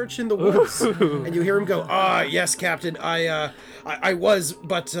the search in the woods." And you hear him go, "Yes, Captain, I was,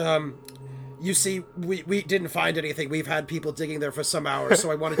 but you see, we didn't find anything. We've had people digging there for some hours,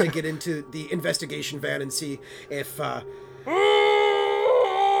 so I wanted to get into the investigation van and see if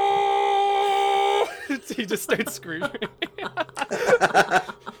He just starts screaming.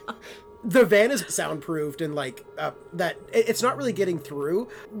 The van is soundproofed and like that it's not really getting through.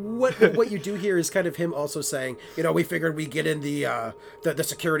 What you do hear is kind of him also saying, "We figured we'd get in the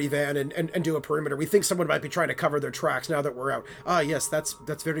security van and do a perimeter. We think someone might be trying to cover their tracks now that we're out." Yes, that's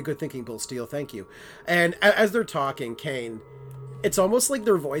very good thinking, Bullsteel. Thank you. And as they're talking, Kane, It's almost like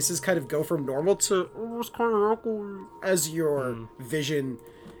their voices kind of go from normal to almost kind of echoey as your vision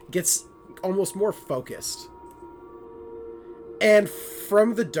gets almost more focused. And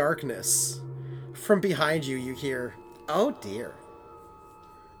from the darkness, from behind you, you hear, "Oh dear.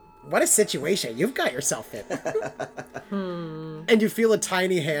 What a situation you've got yourself in." And you feel a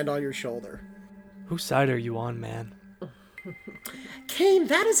tiny hand on your shoulder. Whose side are you on, man? Kane,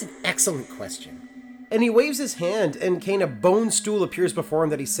 that is an excellent question. And he waves his hand, and Kane, a bone stool appears before him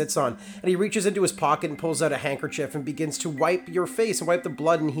that he sits on, and he reaches into his pocket and pulls out a handkerchief and begins to wipe your face and wipe the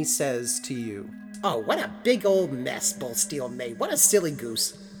blood, and he says to you, "Oh, what a big old mess Bullsteel made. What a silly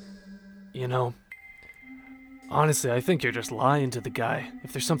goose." You know, honestly, I think you're just lying to the guy.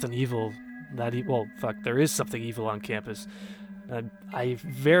 If there's something evil there is something evil on campus. I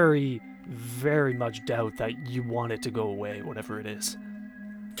very, very much doubt that you want it to go away, whatever it is.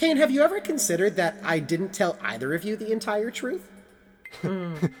 Kane, have you ever considered that I didn't tell either of you the entire truth?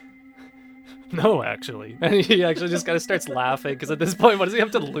 No, actually. And he actually just kind of starts laughing, because at this point, what does he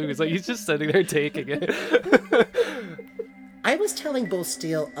have to lose? Like, he's just sitting there taking it. I was telling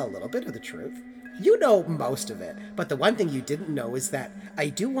Bullsteel a little bit of the truth. You know most of it, but the one thing you didn't know is that I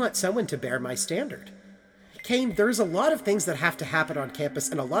do want someone to bear my standard. Kane, there's a lot of things that have to happen on campus,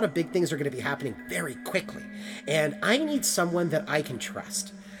 and a lot of big things are going to be happening very quickly. And I need someone that I can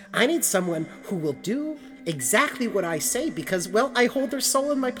trust. I need someone who will do exactly what I say because, well, I hold their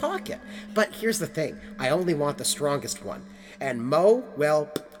soul in my pocket. But here's the thing. I only want the strongest one. And Mo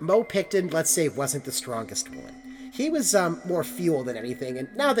Picton, let's say, wasn't the strongest one. He was more fuel than anything, and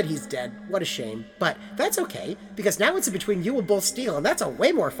now that he's dead, what a shame. But that's okay, because now it's between you and Bullsteel, and that's a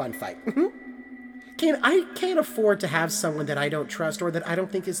way more fun fight. I can't afford to have someone that I don't trust or that I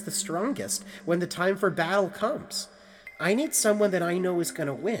don't think is the strongest when the time for battle comes. I need someone that I know is going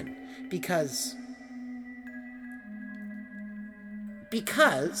to win, because...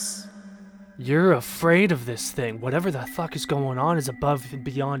 You're afraid of this thing. Whatever the fuck is going on is above and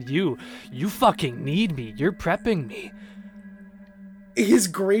beyond you. You fucking need me. You're prepping me. His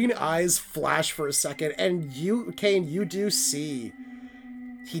green eyes flash for a second, and you, Kane, you do see...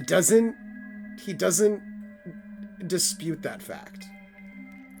 He doesn't dispute that fact.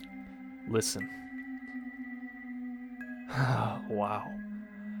 Listen. Wow.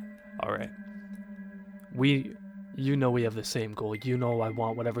 Alright. You know we have the same goal. You know I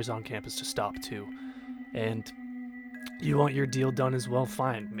want whatever's on campus to stop too. And you want your deal done as well,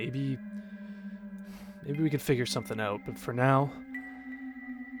 fine. Maybe we could figure something out. But for now,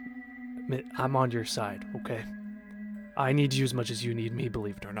 I'm on your side, okay? I need you as much as you need me,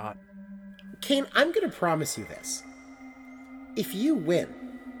 believe it or not. Kane, I'm gonna promise you this. If you win,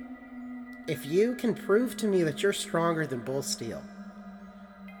 if you can prove to me that you're stronger than Bullsteel,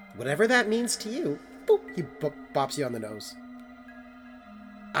 whatever that means to you, boop, he bops you on the nose.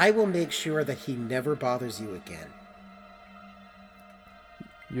 I will make sure that he never bothers you again.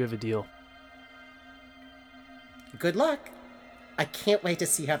 You have a deal. Good luck. I can't wait to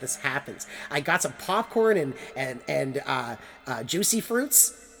see how this happens. I got some popcorn and juicy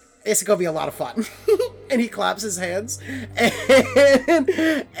fruits. It's gonna be a lot of fun. And he claps his hands,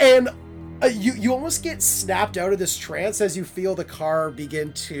 and you almost get snapped out of this trance as you feel the car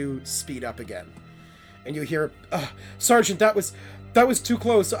begin to speed up again, and you hear, "Sergeant, that was too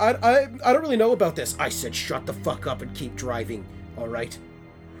close. I don't really know about this." I said, "Shut the fuck up and keep driving, all right?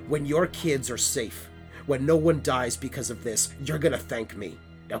 When your kids are safe, when no one dies because of this, you're gonna thank me.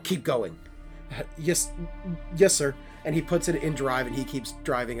 Now keep going." Yes, sir. And he puts it in drive, and he keeps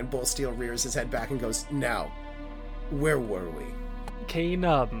driving, and Bullsteel rears his head back and goes, "Now, where were we?" Kane,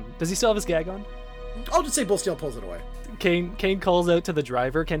 does he still have his gag on? I'll just say Bullsteel pulls it away. Kane calls out to the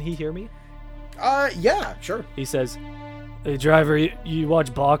driver. Can he hear me? Yeah, sure. He says, "Hey, driver, you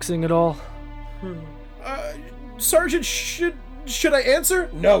watch boxing at all?" Sergeant, should I answer?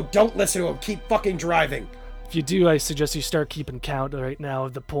 No, don't listen to him. Keep fucking driving. If you do, I suggest you start keeping count right now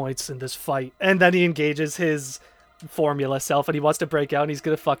of the points in this fight. And then he engages his formula self, and he wants to break out, and he's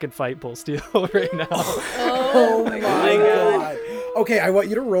gonna fucking fight Bullsteel right now. Oh my god. Okay, I want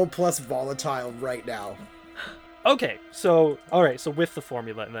you to roll plus volatile right now. Okay, so with the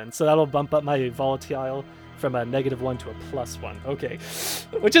formula then. So that'll bump up my volatile from a -1 to a +1. Okay.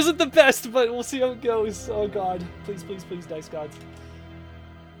 Which isn't the best, but we'll see how it goes. Oh god. Please, dice gods.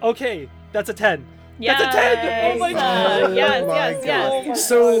 Okay, that's a 10. That's a 10! Oh my god! Yes.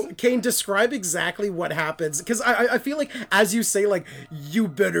 So, Kane, describe exactly what happens. Because I feel like as you say, like, you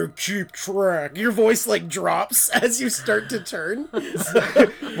better keep track, your voice, like, drops as you start to turn.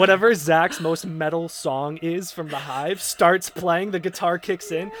 Whatever Zach's most metal song is from the Hive starts playing, the guitar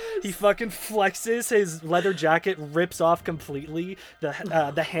kicks in, he fucking flexes, his leather jacket rips off completely,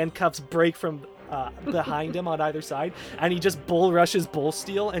 the handcuffs break from behind him on either side, and he just bull rushes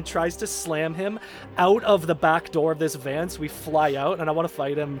Bullsteel and tries to slam him out of the back door of this van. So we fly out, and I want to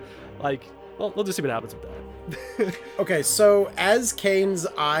fight him. Like, well, we'll just see what happens with that. Okay, so as Kane's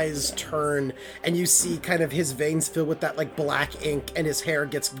eyes turn and you see kind of his veins fill with that like black ink and his hair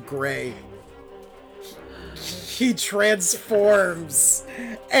gets gray, he transforms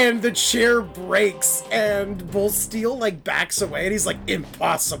and the chair breaks and Bullsteel like backs away and he's like,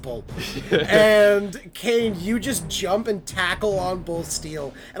 impossible. And Kane, you just jump and tackle on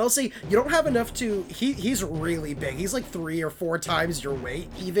Bullsteel. And I'll say, you don't have enough to, he's really big. He's like 3 or 4 times your weight,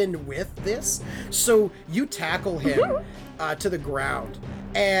 even with this. So you tackle him to the ground.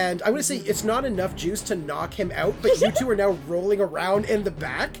 And I'm going to say it's not enough juice to knock him out, but you two are now rolling around in the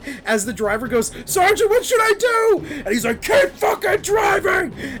back as the driver goes, Sergeant, what should I do? And he's like, keep fucking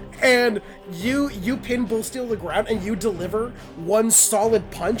driving! And you pin Bullsteel to the ground and you deliver one solid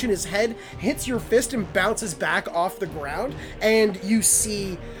punch and his head hits your fist and bounces back off the ground. And you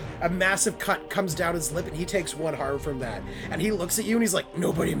see a massive cut comes down his lip and he takes one harm from that. And he looks at you and he's like,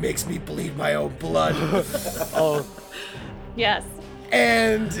 nobody makes me bleed my own blood. Oh. Yes.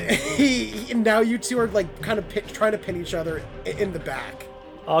 And now you two are like kind of trying to pin each other in the back.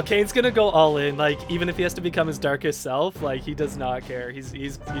 Oh, Kane's gonna go all in. Like, even if he has to become his darkest self, like, he does not care.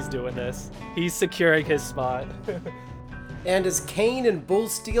 He's doing this. He's securing his spot. And as Kane and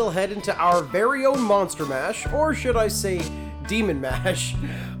Bullsteel head into our very own Monster Mash, or should I say Demon Mash,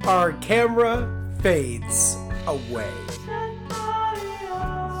 our camera fades away.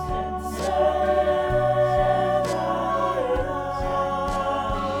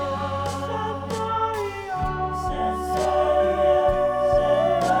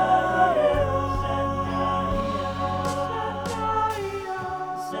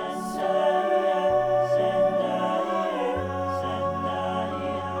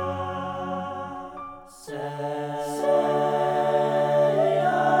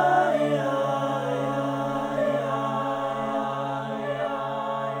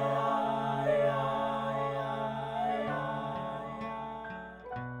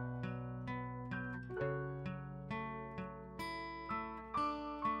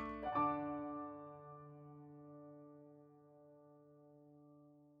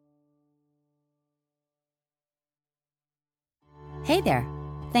 Hey there.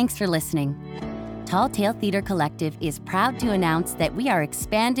 Thanks for listening. Tall Tale Theater Collective is proud to announce that we are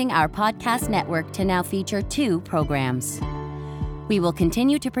expanding our podcast network to now feature 2 programs. We will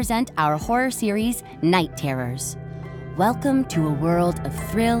continue to present our horror series, Night Terrors. Welcome to a world of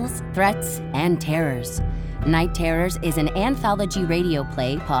thrills, threats, and terrors. Night Terrors is an anthology radio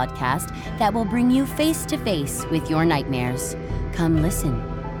play podcast that will bring you face to face with your nightmares. Come listen,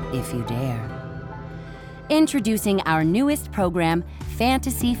 if you dare. Introducing our newest program,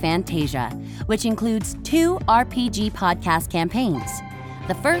 Fantasy Fantasia, which includes 2 RPG podcast campaigns.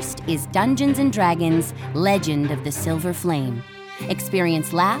 The first is Dungeons & Dragons: Legend of the Silver Flame.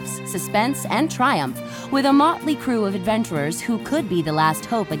 Experience laughs, suspense, and triumph with a motley crew of adventurers who could be the last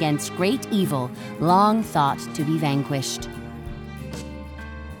hope against great evil, long thought to be vanquished.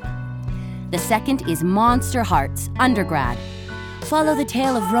 The second is Monster Hearts: Undergrad. Follow the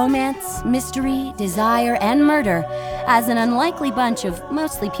tale of romance, mystery, desire, and murder as an unlikely bunch of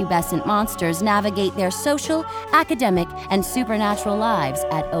mostly pubescent monsters navigate their social, academic, and supernatural lives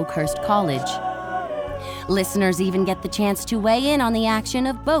at Oakhurst College. Listeners even get the chance to weigh in on the action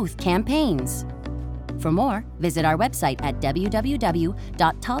of both campaigns. For more, visit our website at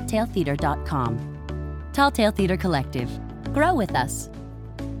www.talltaletheater.com. Tall Tale Theater Collective. Grow with us.